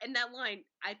and that line,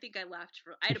 I think I laughed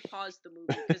I had to pause the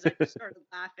movie because I just started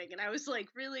laughing, and I was like,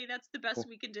 really, that's the best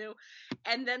we can do?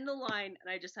 And then the line, and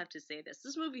I just have to say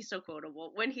this movie's so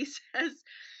quotable, when he says,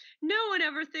 no one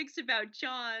ever thinks about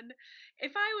John.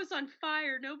 If I was on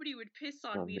fire, nobody would piss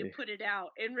on me to put it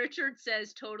out. And Richard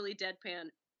says, totally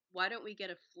deadpan, why don't we get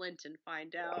a flint and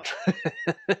find out?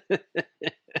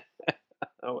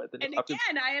 And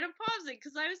again, I had to pause it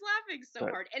because I was laughing so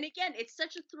hard. And again, it's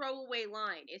such a throwaway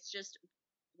line. It's just,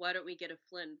 why don't we get a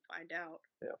flint and find out?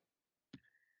 Yeah.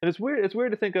 And it's weird. It's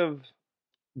weird to think of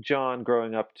John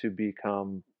growing up to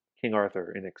become King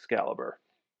Arthur in Excalibur,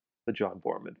 the John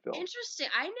Borman film. Interesting.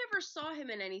 I never saw him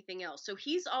in anything else, so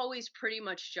he's always pretty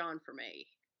much John for me.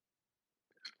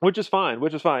 Which is fine.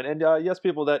 Which is fine. And yes,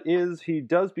 people, that is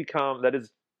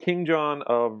King John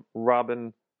of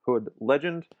Robin Hood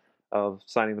legend, of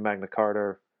signing the Magna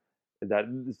Carta. That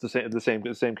is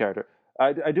the same character.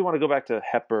 I do want to go back to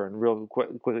Hepburn real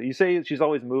quickly. You say she's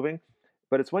always moving,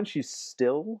 but it's when she's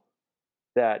still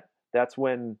that's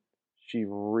when she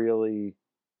really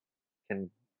can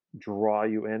draw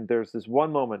you in. There's this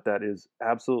one moment that is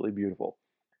absolutely beautiful.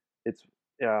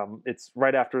 It's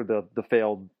right after the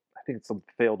failed, I think it's a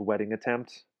failed wedding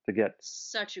attempt to get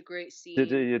Such a great scene.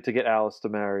 to get Alice to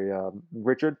marry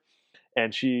Richard,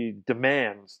 and she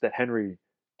demands that Henry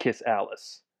kiss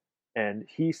Alice, and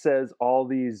he says all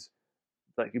these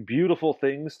like beautiful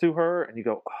things to her, and you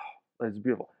go, oh, it's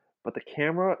beautiful. But the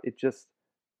camera, it just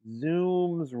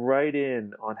zooms right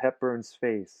in on Hepburn's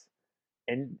face,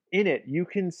 and in it you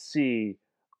can see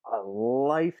a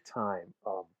lifetime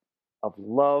of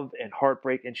love and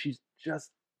heartbreak, and she's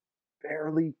just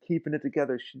barely keeping it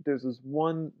together. There's this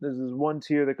one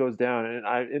tear that goes down,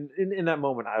 and in that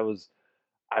moment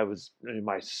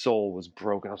my soul was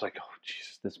broken. I was like, oh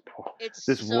Jesus, this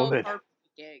so woman.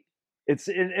 heartbreaking. It's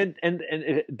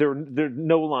there are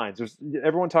no lines.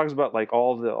 Everyone talks about like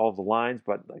all the lines,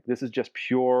 but like this is just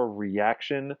pure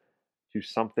reaction to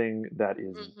something that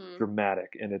is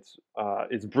dramatic, and it's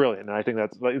brilliant. And I think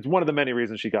it's one of the many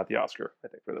reasons she got the Oscar, I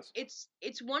think, for this.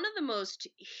 It's one of the most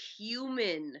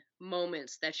human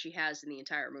moments that she has in the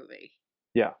entire movie.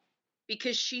 Yeah,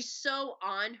 because she's so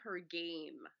on her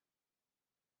game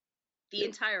the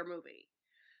entire movie,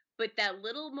 but that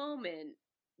little moment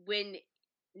when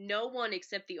no one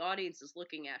except the audience is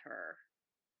looking at her,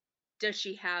 does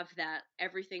she have that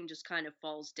everything just kind of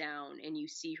falls down and you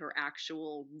see her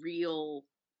actual real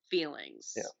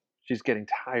feelings. Yeah, she's getting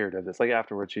tired of this. Like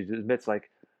afterwards she admits,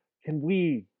 like, can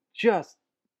we just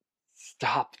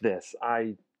stop this?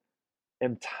 I'm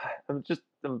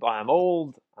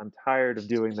old, I'm tired of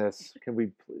doing this, can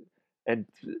we please? And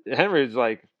Henry's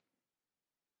like,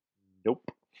 nope.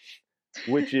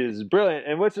 Which is brilliant,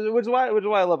 and which is why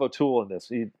I love O'Toole in this.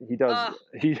 He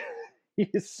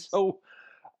is so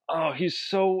he's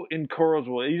so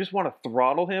incorrigible. You just want to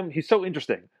throttle him. He's so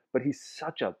interesting, but he's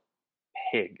such a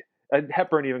pig.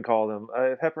 Hepburn even called him.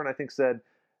 Hepburn, I think, said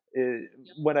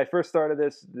when I first started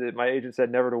this, my agent said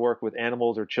never to work with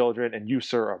animals or children, and you,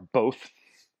 sir, are both.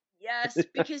 Yes,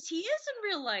 because he is in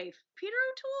real life. Peter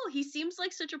O'Toole, he seems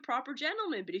like such a proper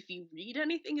gentleman, but if you read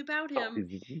anything about him,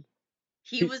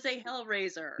 he was a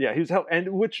hellraiser. Yeah, he was and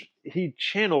which he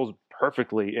channels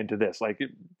perfectly into this. Like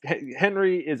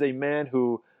Henry is a man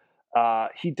who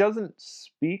he doesn't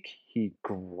speak; he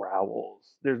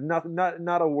growls. There's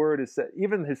not a word is said.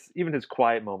 Even his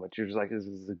quiet moments, you're just like, this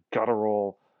is a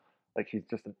guttural, like he's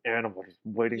just an animal just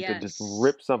waiting to just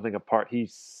rip something apart. He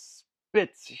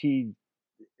spits. He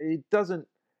doesn't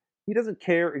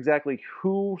care exactly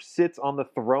who sits on the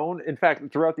throne. In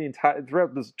fact, throughout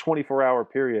this 24-hour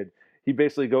period, he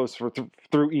basically goes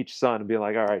through each son and be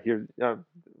like, all right,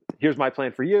 here's my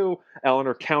plan for you.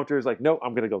 Eleanor counters like, no,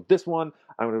 I'm going to go this one.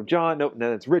 I'm going to go John. Nope. And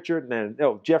then it's Richard. And then,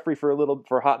 no, Jeffrey for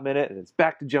a hot minute. And it's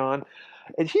back to John.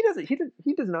 And he does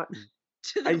not,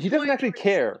 he doesn't actually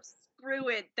care. Screw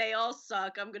it. They all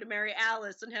suck. I'm going to marry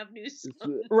Alice and have new sons.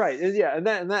 Right. Yeah. And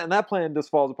that plan just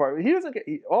falls apart. He doesn't get,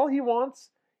 all he wants,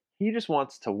 he just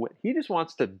wants to win. He just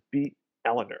wants to beat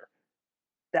Eleanor.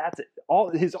 That's it.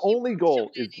 His only goal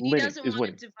is winning. He doesn't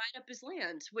want to divide up his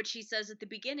land, which he says at the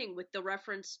beginning with the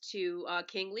reference to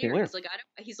King Lear.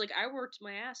 He's like, I worked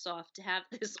my ass off to have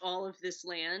all of this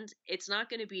land. It's not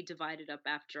going to be divided up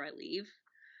after I leave.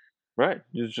 Right.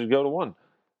 You should go to one.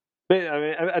 But, I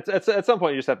mean, at some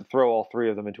point you just have to throw all three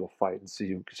of them into a fight and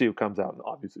see who comes out. And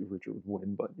obviously Richard would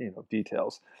win, but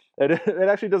details. It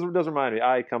actually does remind me.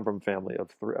 I come from a family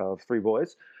of three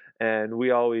boys. And we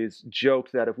always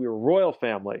joked that if we were a royal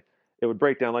family, it would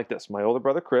break down like this. My older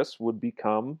brother, Chris, would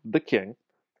become the king.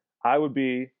 I would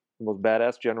be the most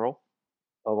badass general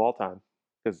of all time.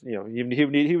 Because, he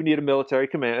would need a military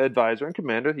advisor and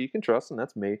commander he can trust, and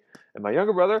that's me. And my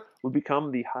younger brother would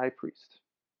become the high priest.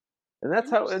 And that's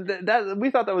how, and that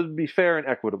we thought that would be fair and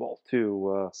equitable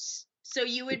to. So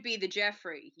you would be the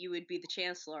Jeffrey. You would be the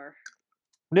Chancellor.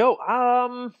 No,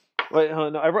 wait,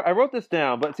 no, I wrote this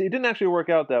down, but see, it didn't actually work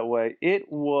out that way.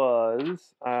 It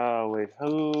was,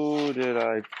 who did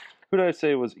I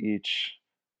say was each?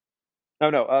 Oh,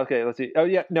 no, okay, let's see. Oh,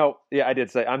 yeah, no, yeah, I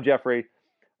did say, I'm Jeffrey.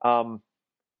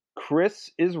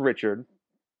 Chris is Richard.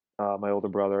 my older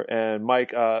brother, and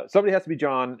Mike. Somebody has to be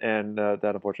John, and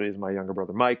that unfortunately is my younger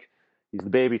brother, Mike. He's the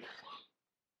baby.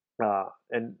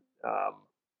 And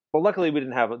well, luckily we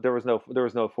didn't have. There was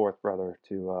no fourth brother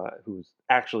to who's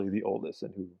actually the oldest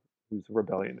and whose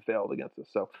rebellion failed against us.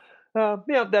 So,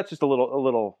 yeah, that's just a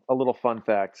little fun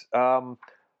fact.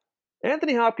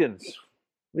 Anthony Hopkins.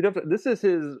 This is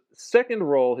his second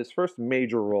role, his first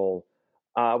major role.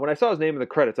 When I saw his name in the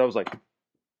credits, I was like,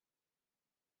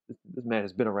 this man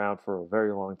has been around for a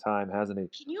very long time, hasn't he?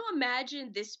 Can you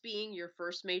imagine this being your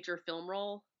first major film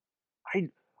role?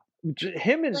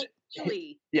 Him and like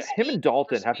really, him and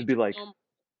Dalton have to be like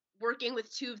working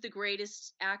with two of the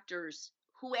greatest actors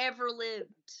who ever lived.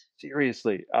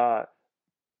 Seriously,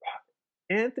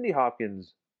 Anthony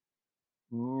Hopkins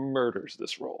murders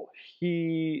this role.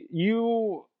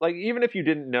 Even if you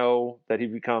didn't know that he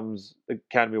becomes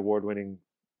Academy Award winning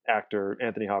actor,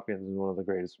 Anthony Hopkins is one of the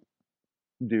greatest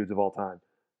dudes of all time.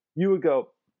 You would go,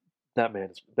 that man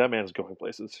is going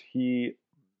places. He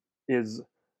is,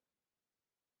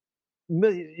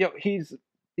 he has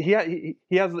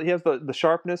the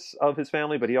sharpness of his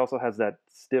family, but he also has that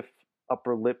stiff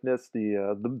upper lipness,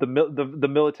 the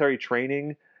military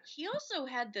training. He also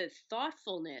had the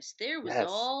thoughtfulness. There was Yes.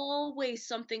 always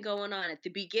something going on at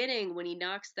the beginning when he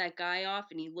knocks that guy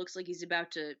off and he looks like he's about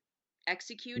to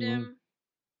execute him.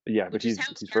 Yeah, which but is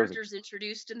how his character's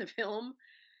introduced in the film.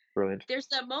 Brilliant. There's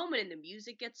that moment and the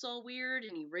music gets all weird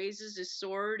and he raises his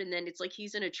sword and then it's like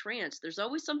he's in a trance. There's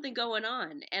always something going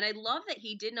on. And I love that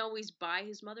he didn't always buy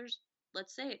his mother's,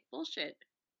 let's say it, bullshit.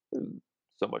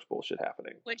 So much bullshit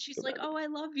happening. When she's like, "Oh, I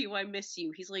love you, I miss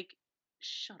you," he's like,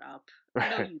 "Shut up!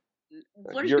 No, you.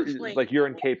 What are you playing? Like you're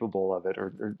incapable of it,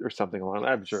 or something along.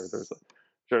 I'm sure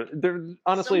there's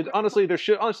honestly there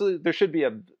should be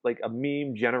a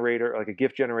meme generator, like a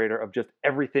GIF generator of just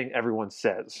everything everyone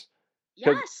says.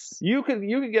 Yes. You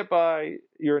can get by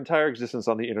your entire existence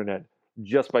on the internet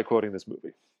just by quoting this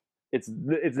movie. It's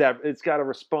got a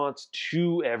response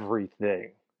to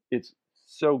everything. It's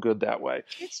so good that way.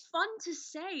 It's fun to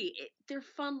say. They're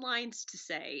fun lines to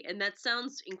say, and that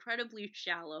sounds incredibly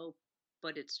shallow,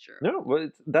 but it's true. No,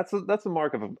 but that's a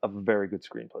mark of a very good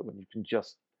screenplay when you can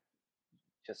just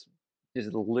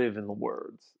live in the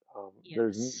words.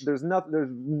 Yes. There's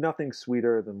nothing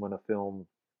sweeter than when a film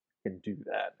can do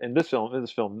that, and this film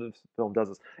does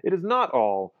this. It is not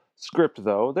all script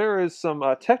though. There is some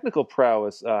technical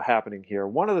prowess happening here.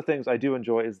 One of the things I do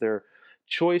enjoy is their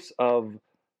choice of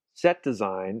set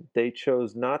design. They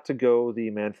chose not to go the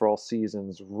Man for All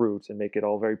Seasons route and make it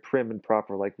all very prim and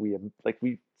proper, like we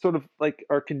sort of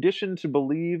are conditioned to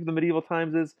believe the medieval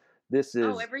times is. This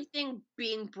is everything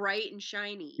being bright and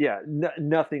shiny. Yeah,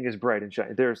 nothing is bright and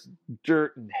shiny. There's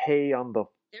dirt and hay on the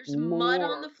There's mud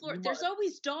on the floor. There's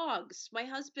always dogs. My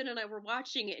husband and I were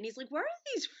watching it, and he's like, "Where are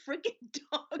these freaking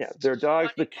dogs?" Yeah, they're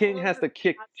dogs. The king has to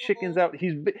kick chickens out.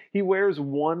 He wears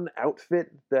one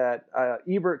outfit that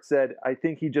Ebert said, I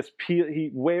think he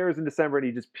wears in December and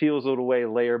he just peels it away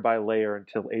layer by layer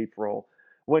until April.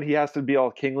 When he has to be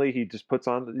all kingly, he just puts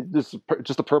on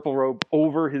just a purple robe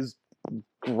over his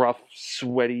gruff,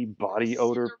 sweaty body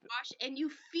odor. And you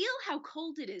feel how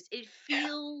cold it is. It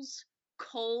feels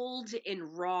cold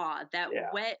and raw. That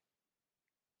wet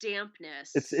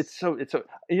dampness. It's so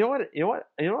you know what?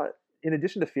 In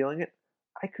addition to feeling it,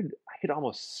 I could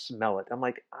almost smell it. I'm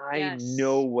like, I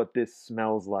know what this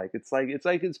smells like. It's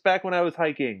back when I was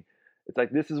hiking. It's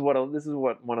like this is what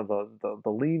one of the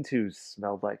lean-tos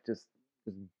smelled like. Just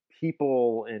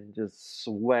people and just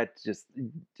sweat, just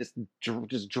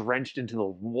drenched into the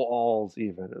walls.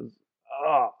 Even it was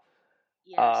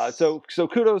Yes. So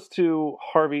kudos to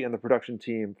Harvey and the production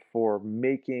team for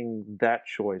making that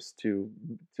choice to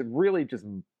really just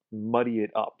muddy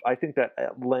it up. I think that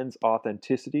lends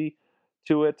authenticity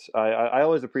to it. I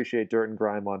always appreciate dirt and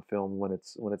grime on film when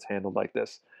it's handled like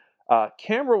this.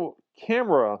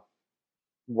 Camera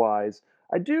wise,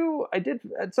 I did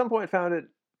at some point found it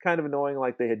kind of annoying,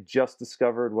 like they had just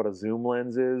discovered what a zoom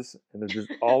lens is and they're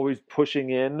just always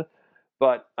pushing in.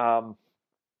 But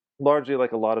largely,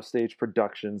 like a lot of stage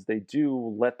productions, they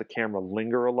do let the camera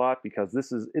linger a lot because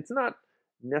it's not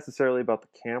necessarily about the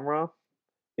camera,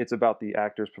 it's about the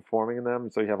actors performing in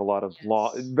them. So you have a lot of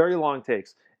very long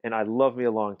takes, and I love me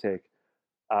a long take.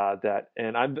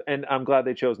 I'm glad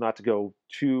they chose not to go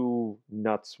too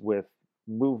nuts with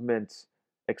movement,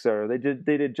 etc. They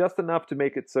did just enough to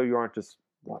make it so you aren't just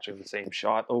watching the same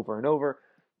shot over and over,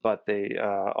 but they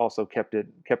also kept it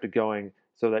going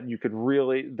so that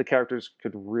the characters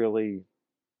could really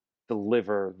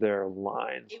deliver their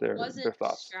lines, their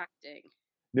thoughts. Distracting.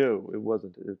 No, it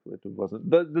wasn't. It wasn't.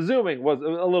 The zooming was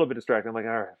a little bit distracting. I'm like,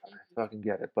 all right, I fucking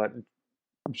get it, but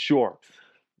sure,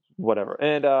 whatever.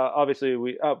 And obviously,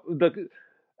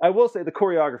 I will say the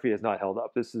choreography has not held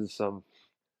up. This is some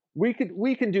we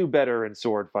can do better in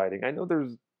sword fighting. I know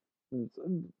there's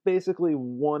basically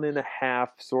 1.5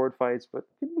 sword fights, but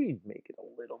could we make it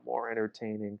a little more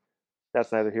entertaining?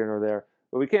 That's neither here nor there.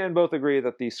 But we can both agree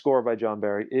that the score by John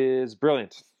Barry is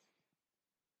brilliant.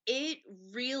 It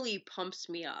really pumps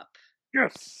me up.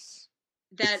 Yes,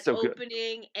 That it's so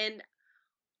opening, and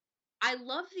I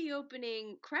love the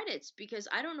opening credits because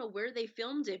I don't know where they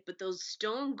filmed it, but those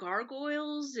stone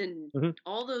gargoyles and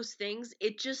all those things,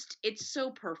 it's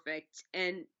so perfect,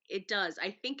 and it does.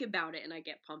 I think about it and I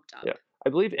get pumped up. Yeah, I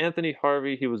believe Anthony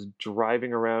Harvey. He was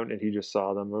driving around and he just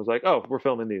saw them. And was like, "Oh, we're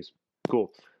filming these.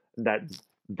 Cool." And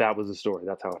that was the story.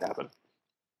 That's how it happened.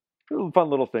 Fun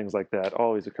little things like that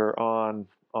always occur on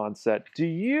set. Do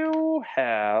you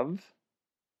have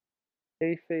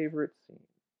a favorite scene?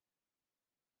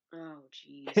 Oh,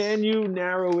 jeez. Can you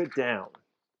narrow it down?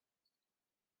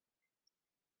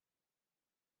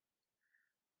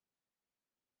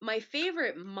 My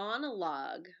favorite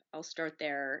monologue, I'll start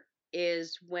there,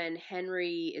 is when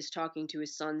Henry is talking to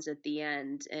his sons at the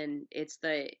end, and it's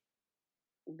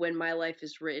when my life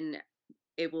is written,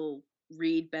 it will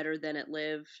read better than it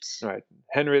lived. All right,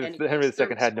 Henry And Henry there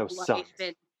II was had no no sons.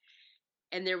 life,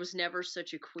 and there was never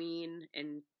such a queen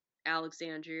in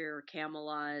Alexandria or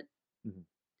Camelot,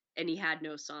 and he had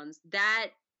no sons. That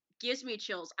gives me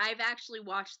chills. I've actually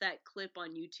watched that clip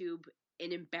on YouTube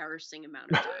an embarrassing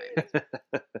amount of times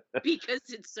because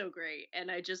it's so great, and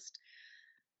I just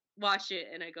watch it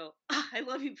and I go, I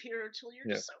love you, Peter O'Toole.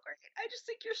 You're just so great. I just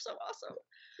think you're so awesome.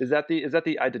 Is that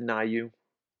the I deny you?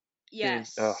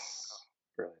 Yes. Scene? Oh,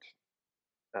 brilliant.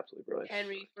 Absolutely brilliant.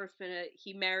 Henry, first minute,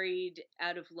 he married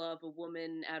out of love a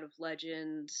woman out of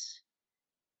legend.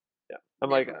 Yeah, I'm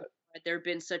like, there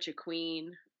been such a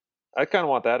queen. I kind of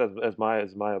want that as my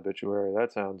obituary.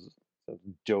 That sounds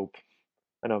dope.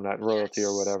 I know I'm not royalty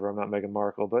or whatever. I'm not Meghan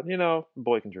Markle, but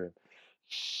boy can dream.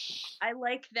 I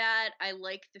like that. I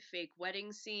like the fake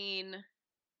wedding scene.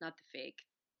 Not the fake.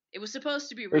 It was supposed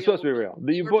to be real. It was supposed to be real.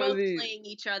 They were both playing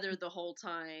each other the whole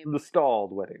time. The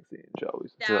stalled wedding scene, shall we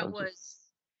say? That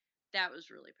was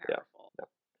really powerful.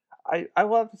 Yeah. I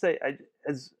will have to say,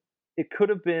 as it could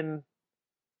have been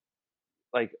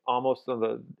like almost on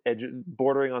the edge,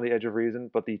 bordering on the edge of reason,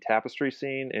 but the tapestry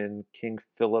scene in King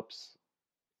Philip's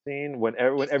scene when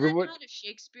everyone not a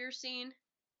Shakespeare scene.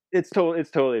 It's totally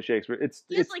a Shakespeare.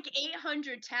 He has like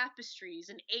 800 tapestries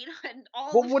and 800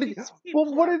 all well, of what these well,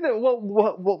 people. what is it?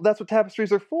 Well, that's what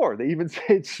tapestries are for. They even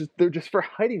say they're just for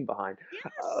hiding behind.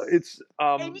 Yes.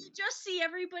 And you just see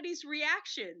everybody's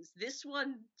reactions. This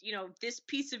one, this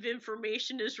piece of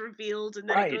information is revealed, and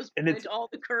then it goes behind all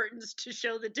the curtains to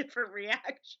show the different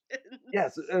reactions.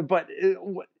 Yes, but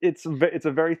it's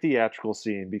a very theatrical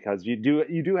scene because you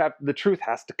do have the truth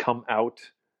has to come out.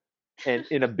 And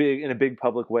in a big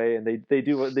public way, and they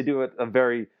do it a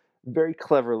very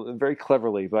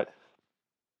cleverly, but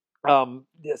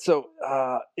so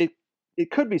it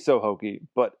could be so hokey,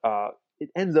 but it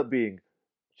ends up being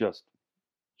just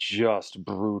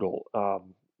brutal. I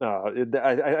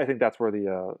think that's where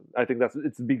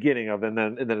it's the beginning of, and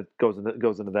then it goes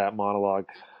into that monologue,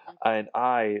 and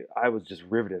I was just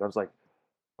riveted. I was like,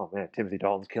 oh man, Timothy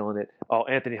Dalton's killing it. Oh,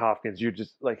 Anthony Hopkins, you're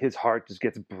just like his heart just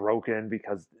gets broken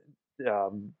because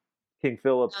King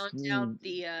Philip's found out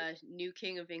the new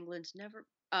king of England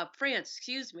France,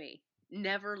 excuse me,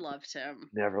 never loved him.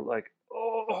 Never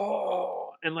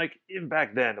and like even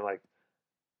back then, like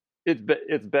it's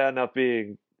bad enough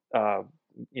being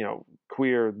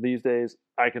queer these days.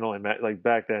 I can only imagine like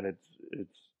back then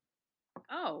it's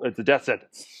a death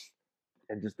sentence,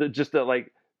 and just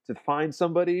to find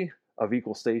somebody of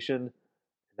equal station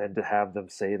and then to have them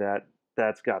say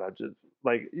that's gotta just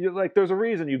there's a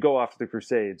reason you go off to the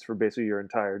Crusades for basically your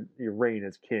reign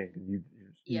as king, and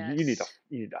you need to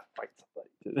fight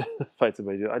somebody to fight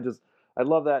somebody. I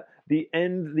love that the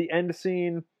end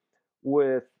scene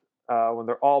with when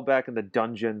they're all back in the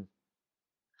dungeon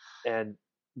and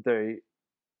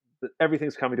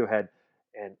everything's coming to a head,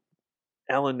 and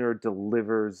Eleanor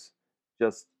delivers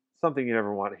just something you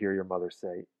never want to hear your mother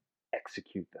say: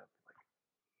 execute them.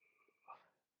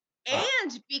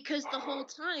 And because the whole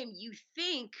time you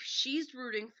think she's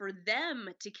rooting for them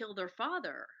to kill their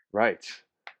father. Right.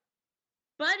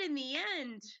 But in the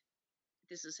end,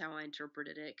 this is how I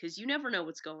interpreted it, because you never know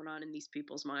what's going on in these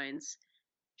people's minds.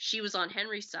 She was on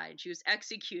Henry's side. She was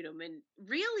execute him. And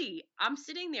really, I'm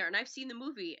sitting there and I've seen the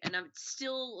movie and I'm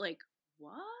still like,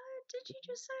 what did you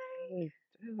just say?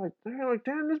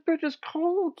 Damn, this bitch is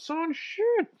cold, son.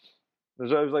 Shit. I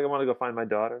was like, I want to go find my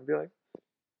daughter and be like,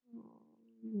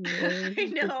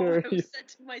 I know. I said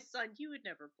to my son, "You would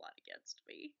never plot against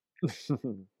me."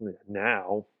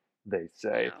 Now, they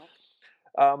say.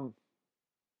 No.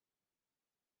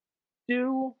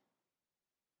 Do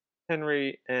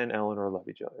Henry and Eleanor love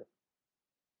each other?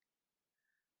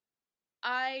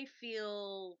 I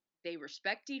feel they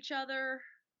respect each other.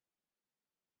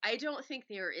 I don't think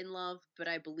they are in love, but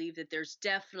I believe that there's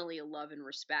definitely a love and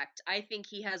respect. I think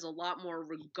he has a lot more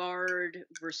regard,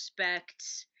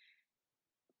 respect,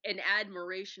 and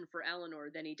admiration for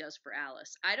Eleanor than he does for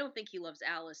Alice. I don't think he loves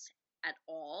Alice at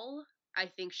all. I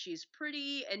think she's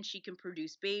pretty and she can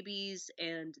produce babies,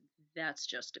 and that's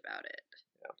just about it.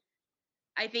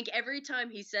 Yeah. I think every time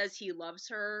he says he loves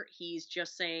her, he's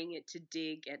just saying it to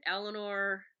dig at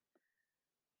Eleanor.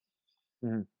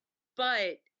 Mm-hmm.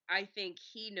 But I think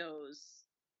he knows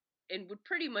and would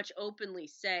pretty much openly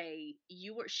say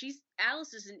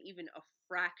Alice isn't even a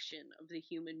fraction of the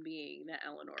human being that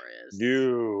Eleanor is.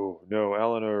 No,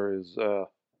 Eleanor is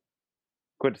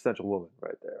quintessential woman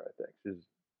right there. I think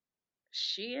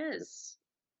She is.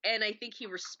 And I think he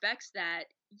respects that.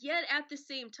 Yet at the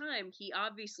same time, he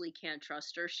obviously can't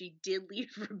trust her. She did lead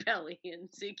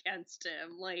rebellions against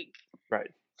him. Like,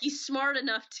 right. He's smart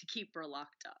enough to keep her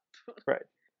locked up. Right.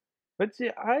 But see,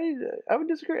 I would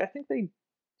disagree. I think they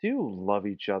do love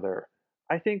each other.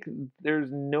 I think there's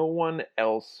no one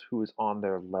else who is on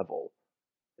their level,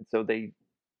 and so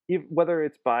whether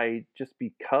it's by just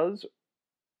because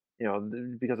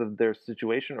because of their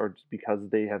situation or just because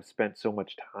they have spent so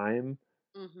much time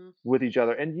with each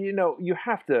other, and you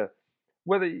have to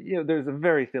there's a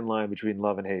very thin line between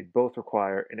love and hate. Both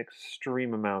require an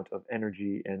extreme amount of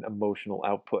energy and emotional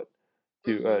output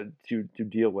to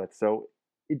deal with. So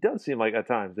it does seem like at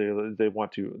times they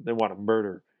want to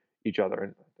murder each other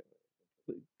and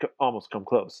almost come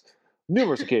close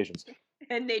numerous occasions.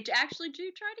 And they actually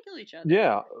do try to kill each other.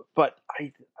 Yeah, but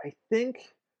I think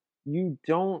you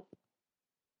don't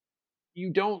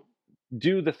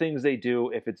do the things they do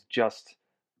if it's just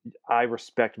I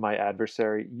respect my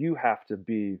adversary. You have to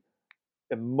be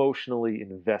emotionally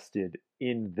invested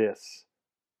in this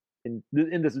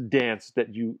this dance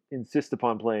that you insist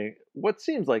upon playing what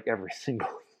seems like every single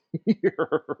year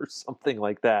or something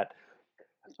like that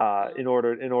in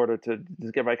order to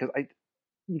get by, because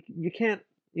you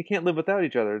can't live without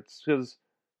each other. It's because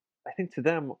I think to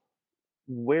them,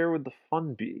 where would the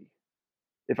fun be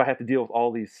if I had to deal with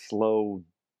all these slow,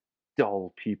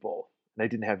 dull people and I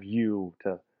didn't have you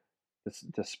to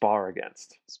spar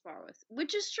against? Spar with,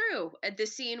 which is true. At the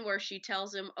scene where she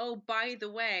tells him, "Oh, by the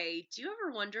way, do you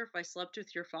ever wonder if I slept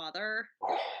with your father?"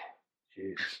 Oh,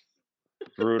 jeez,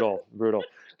 brutal.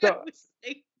 So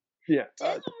yeah, damn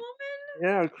woman.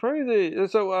 yeah, crazy.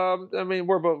 So I mean,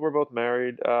 we're both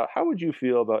married. How would you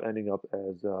feel about ending up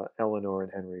as Eleanor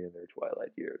and Henry in their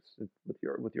twilight years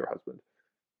with your husband?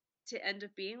 To end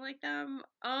up being like them,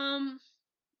 I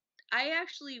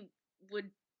actually would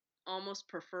almost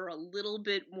prefer a little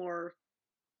bit more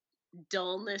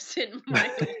dullness in my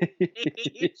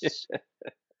age.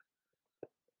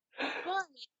 But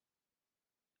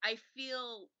I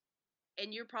feel,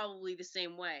 and you're probably the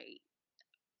same way,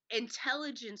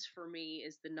 intelligence for me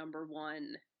is the number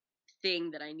one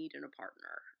thing that I need in a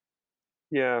partner.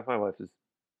 Yeah, my wife is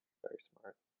very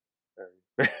smart.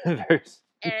 Very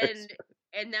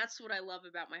And that's what I love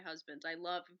about my husband. I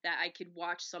love that I could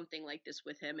watch something like this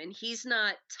with him, and he's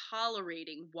not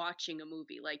tolerating watching a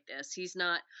movie like this. He's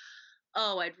not,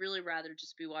 "Oh, I'd really rather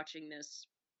just be watching this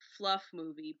fluff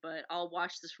movie, but I'll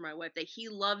watch this for my wife." That he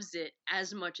loves it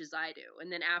as much as I do,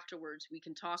 and then afterwards we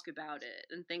can talk about it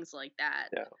and things like that.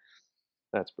 Yeah,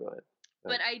 that's brilliant.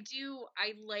 But I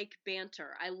like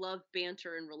banter. I love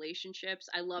banter in relationships.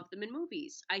 I love them in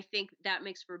movies. I think that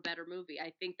makes for a better movie.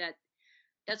 I think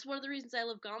that's one of the reasons I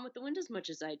love Gone with the Wind as much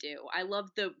as I do. I love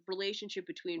the relationship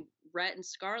between Rhett and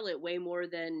Scarlett way more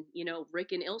than,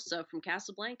 Rick and Ilsa from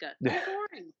Casablanca. They're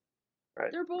boring.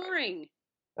 Right. They're boring.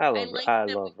 I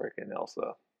love Rick and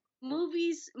Elsa.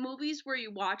 Movies where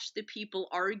you watch the people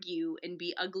argue and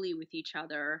be ugly with each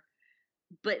other,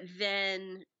 but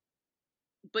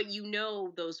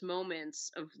those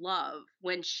moments of love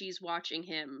when she's watching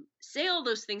him say all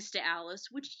those things to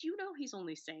Alice, which he's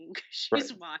only saying because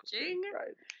she's watching.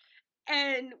 Right.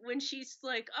 And when she's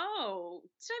like, "Oh,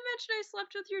 did I mention I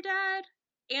slept with your dad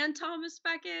and Thomas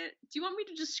Beckett? Do you want me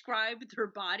to describe their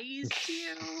bodies to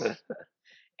you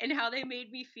and how they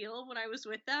made me feel when I was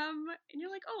with them?" And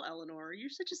you're like, "Oh, Eleanor, you're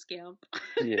such a scamp."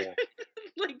 Yeah.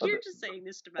 You're just saying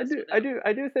this to mess with him.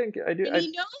 I do think.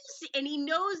 And he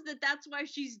knows that that's why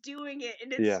she's doing it,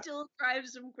 and it still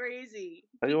drives him crazy.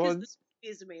 Because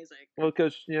is amazing. Well,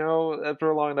 because, after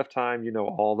a long enough time, you know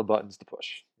all the buttons to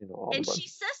push. You know all And the buttons. she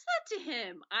says that to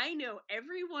him. I know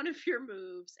every one of your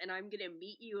moves, and I'm gonna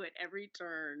meet you at every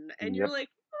turn. And you're Yep. like,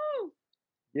 oh,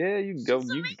 Yeah, you she's go,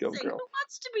 amazing. girl.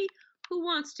 Who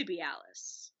wants to be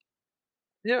Alice?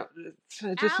 Yeah,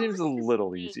 it just seems a Alice is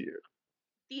little lame easier.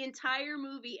 the entire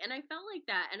movie, and I felt like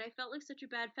that, and I felt like such a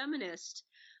bad feminist.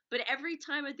 But every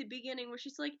time at the beginning where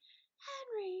she's like,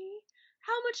 Henry,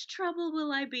 how much trouble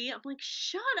will I be? I'm like,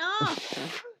 shut up.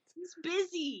 He's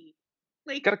busy.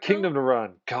 Like, Got a kingdom to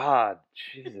run. God,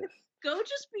 Jesus. go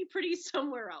just be pretty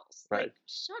somewhere else. Right. Like,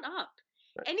 shut up.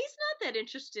 Right. And he's not that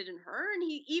interested in her. And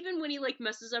he, even when he like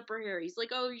messes up her hair, he's like,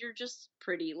 oh, you're just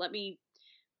pretty. Let me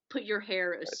put your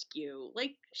hair askew.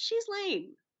 Like, she's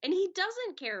lame. And he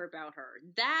doesn't care about her.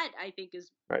 That, I think,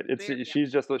 is Right. very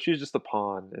She's just a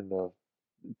pawn in the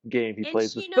game he and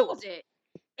plays she with Philip. knows it.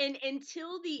 And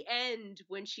until the end,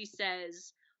 when she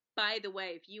says, by the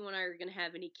way, if you and I are going to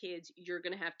have any kids, you're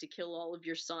going to have to kill all of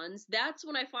your sons. That's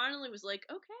when I finally was like,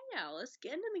 okay, Alice,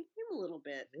 get into the game a little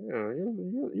bit. Yeah,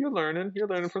 you're learning. You're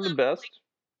learning from the best.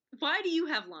 Like, why do you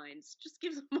have lines? Just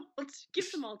give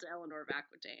them all to Eleanor of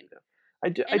Aquitaine.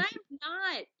 Yeah. I'm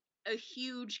not a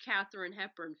huge Katharine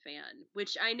Hepburn fan,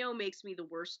 which I know makes me the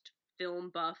worst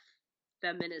film buff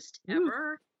feminist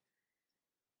ever.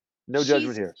 No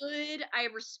judgment here. She's good. I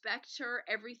respect her.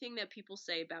 Everything that people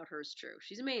say about her is true.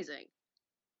 She's amazing.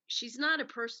 She's not a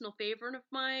personal favorite of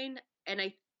mine, and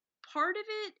part of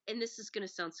it, and this is going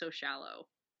to sound so shallow,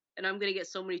 and I'm going to get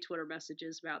so many Twitter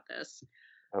messages about this.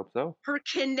 I hope so. Her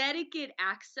Connecticut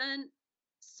accent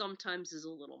sometimes is a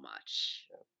little much.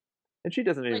 Yeah. And she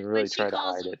doesn't even really try to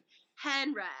hide it.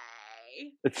 Henry.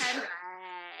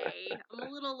 I'm a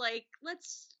little like,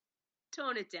 let's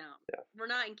tone it down. Yeah. We're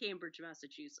not in Cambridge,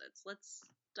 Massachusetts. Let's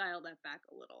dial that back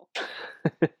a little.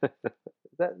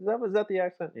 Was that the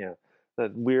accent? Yeah.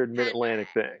 That weird mid-Atlantic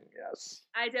thing. Yes.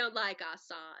 I don't like our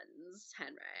sons,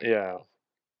 Henry. Yeah.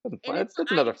 That's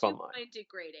another fun line. I find it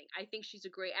grating. I think she's a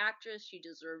great actress. She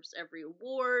deserves every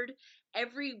award.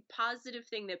 Every positive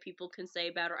thing that people can say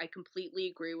about her, I completely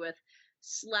agree with.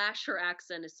 / her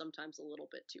accent is sometimes a little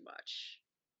bit too much.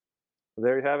 Well,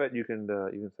 there you have it. You can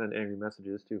send angry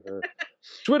messages to her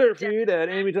Twitter feed at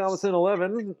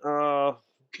AmyThomason11.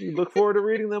 You look forward to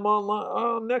reading them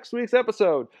on next week's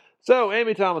episode. So,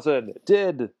 Amy Thomason,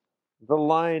 did The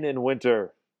Lion in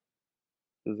Winter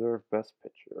deserve Best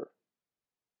Picture?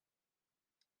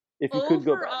 If you could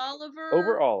go back.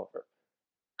 Over Oliver.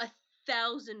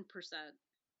 1,000%.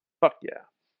 Fuck yeah.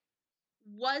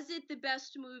 Was it the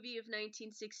best movie of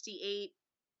 1968?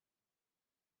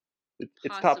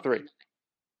 It's top 3. Not.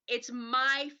 It's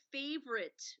my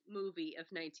favorite movie of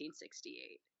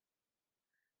 1968.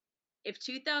 If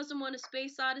 2001: A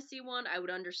Space Odyssey won, I would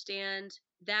understand.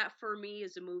 That, for me,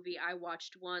 is a movie I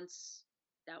watched once.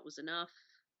 That was enough.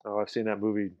 Oh, I've seen that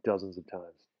movie dozens of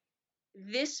times.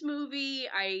 This movie,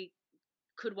 I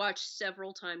could watch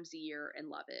several times a year and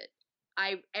love it.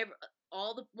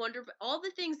 All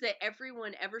the things that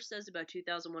everyone ever says about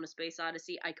 2001: A Space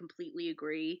Odyssey, I completely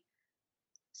agree.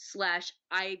 /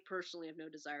 I personally have no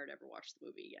desire to ever watch the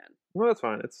movie again. Well, that's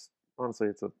fine. It's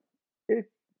a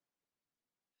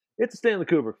Stanley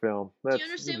Kubrick film. Do you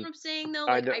understand what I'm saying, though?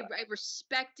 Like, I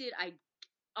respect it.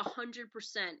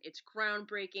 100%. It's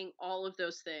groundbreaking. All of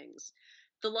those things.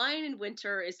 The Lion in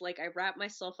Winter is like I wrap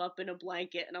myself up in a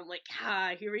blanket and I'm like,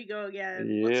 here we go again.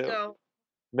 Yeah. Let's go.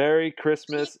 Merry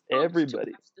Christmas,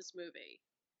 everybody. Watch this movie.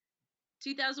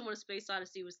 2001: A Space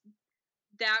Odyssey was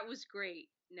great.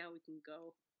 Now we can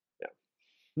go.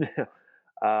 Yeah.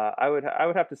 I would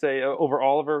have to say over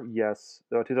Oliver, yes.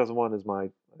 2001 is I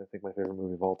think my favorite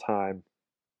movie of all time.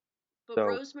 But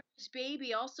Rosemary's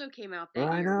Baby also came out that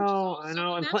year. I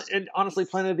know, and honestly,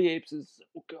 Planet of the Apes is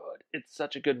so good. It's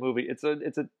such a good movie. It's a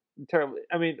terrible.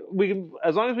 I mean, we can,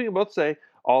 as long as we can both say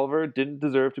Oliver didn't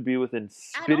deserve to be within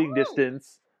spitting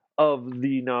distance of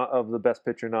the Best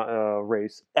Picture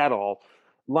race at all.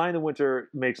 Lion in Winter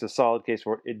makes a solid case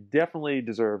for it. It definitely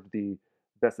deserved the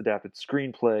Best Adapted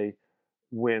Screenplay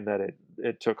win that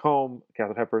it took home.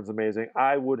 Katharine Hepburn's amazing.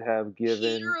 I would have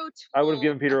given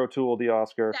Peter O'Toole the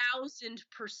Oscar.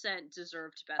 1,000%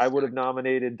 deserved Best. I would have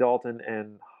nominated Dalton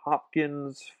and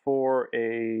Hopkins for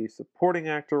a supporting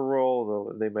actor role,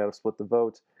 though they might have split the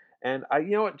vote. And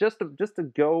just to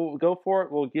go for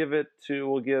it, we'll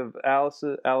give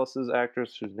Alice's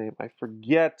actress, whose name I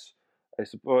forget, a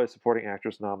supporting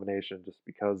actress nomination, just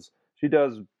because she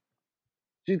does.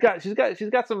 She's got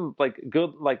some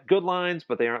good lines,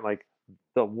 but they aren't like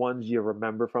the ones you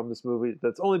remember from this movie.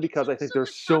 That's only because I think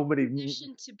there's so many.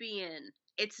 Position to be in.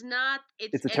 It's not.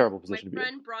 It's a terrible position to be in. My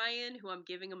friend Brian, who I'm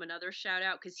giving him another shout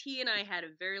out because he and I had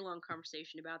a very long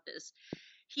conversation about this.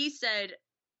 He said,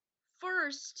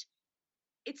 first,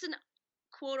 it's an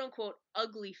quote unquote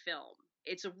ugly film.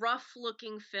 It's a rough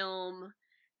looking film.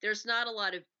 There's not a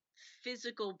lot of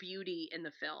physical beauty in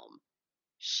the film.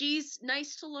 She's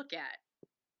nice to look at.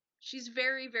 She's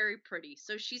very, very pretty.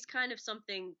 So she's kind of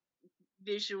something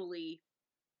visually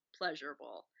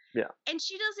pleasurable. Yeah. And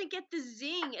she doesn't get the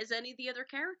zing as any of the other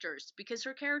characters because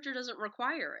her character doesn't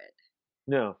require it.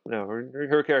 No.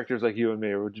 Her character's like you and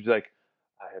me. We're just like,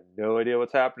 I have no idea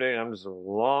what's happening. I'm just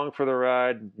along for the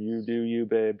ride. You do you,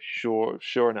 babe. Sure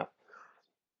enough.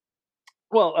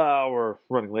 Well, we're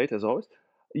running late as always.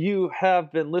 You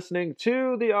have been listening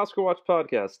to the OscarWatch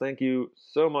podcast. Thank you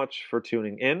so much for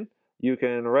tuning in. You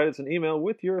can write us an email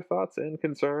with your thoughts and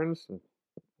concerns,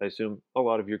 I assume a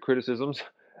lot of your criticisms,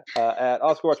 at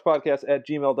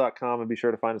OscarWatchPodcast@gmail.com, and be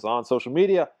sure to find us on social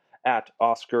media at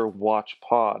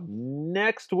OscarWatchPod.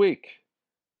 Next week,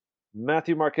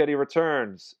 Matthew Marchetti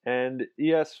returns, and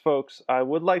yes, folks, I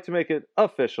would like to make it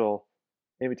official.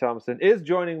 Amy Thomason is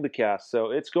joining the cast,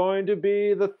 so it's going to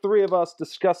be the three of us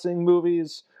discussing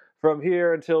movies from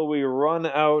here until we run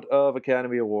out of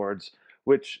Academy Awards,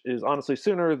 which is honestly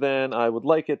sooner than I would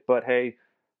like it, but hey,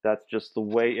 that's just the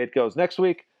way it goes. Next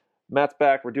week, Matt's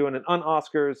back. We're doing an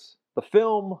UnOscars, the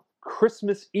film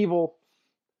Christmas Evil.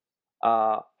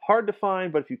 Hard to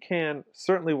find, but if you can,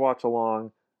 certainly watch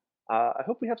along. I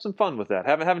hope we have some fun with that.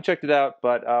 Haven't checked it out,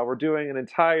 but we're doing an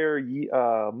entire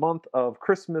month of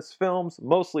Christmas films,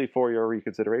 mostly for your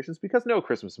reconsiderations, because no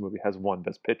Christmas movie has won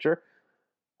Best Picture.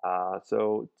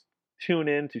 So tune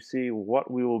in to see what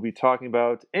we will be talking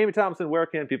about. Amy Thompson, where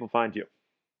can people find you?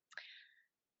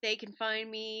 They can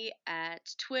find me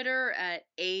at Twitter at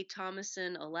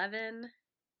athomason11.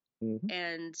 Mm-hmm.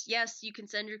 And yes, you can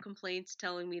send your complaints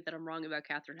telling me that I'm wrong about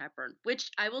Katharine Hepburn, which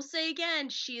I will say again,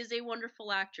 she is a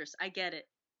wonderful actress. I get it.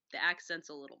 The accent's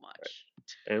a little much.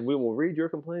 Right. And we will read your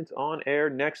complaints on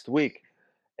air next week.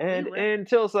 And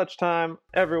until such time,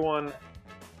 everyone,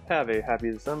 have a happy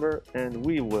December, and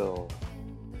we will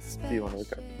see you on the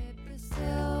card. The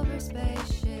silver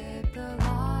spaceship, the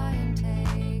lion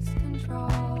takes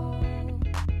control.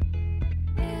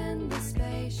 In the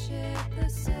spaceship, the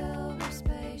silver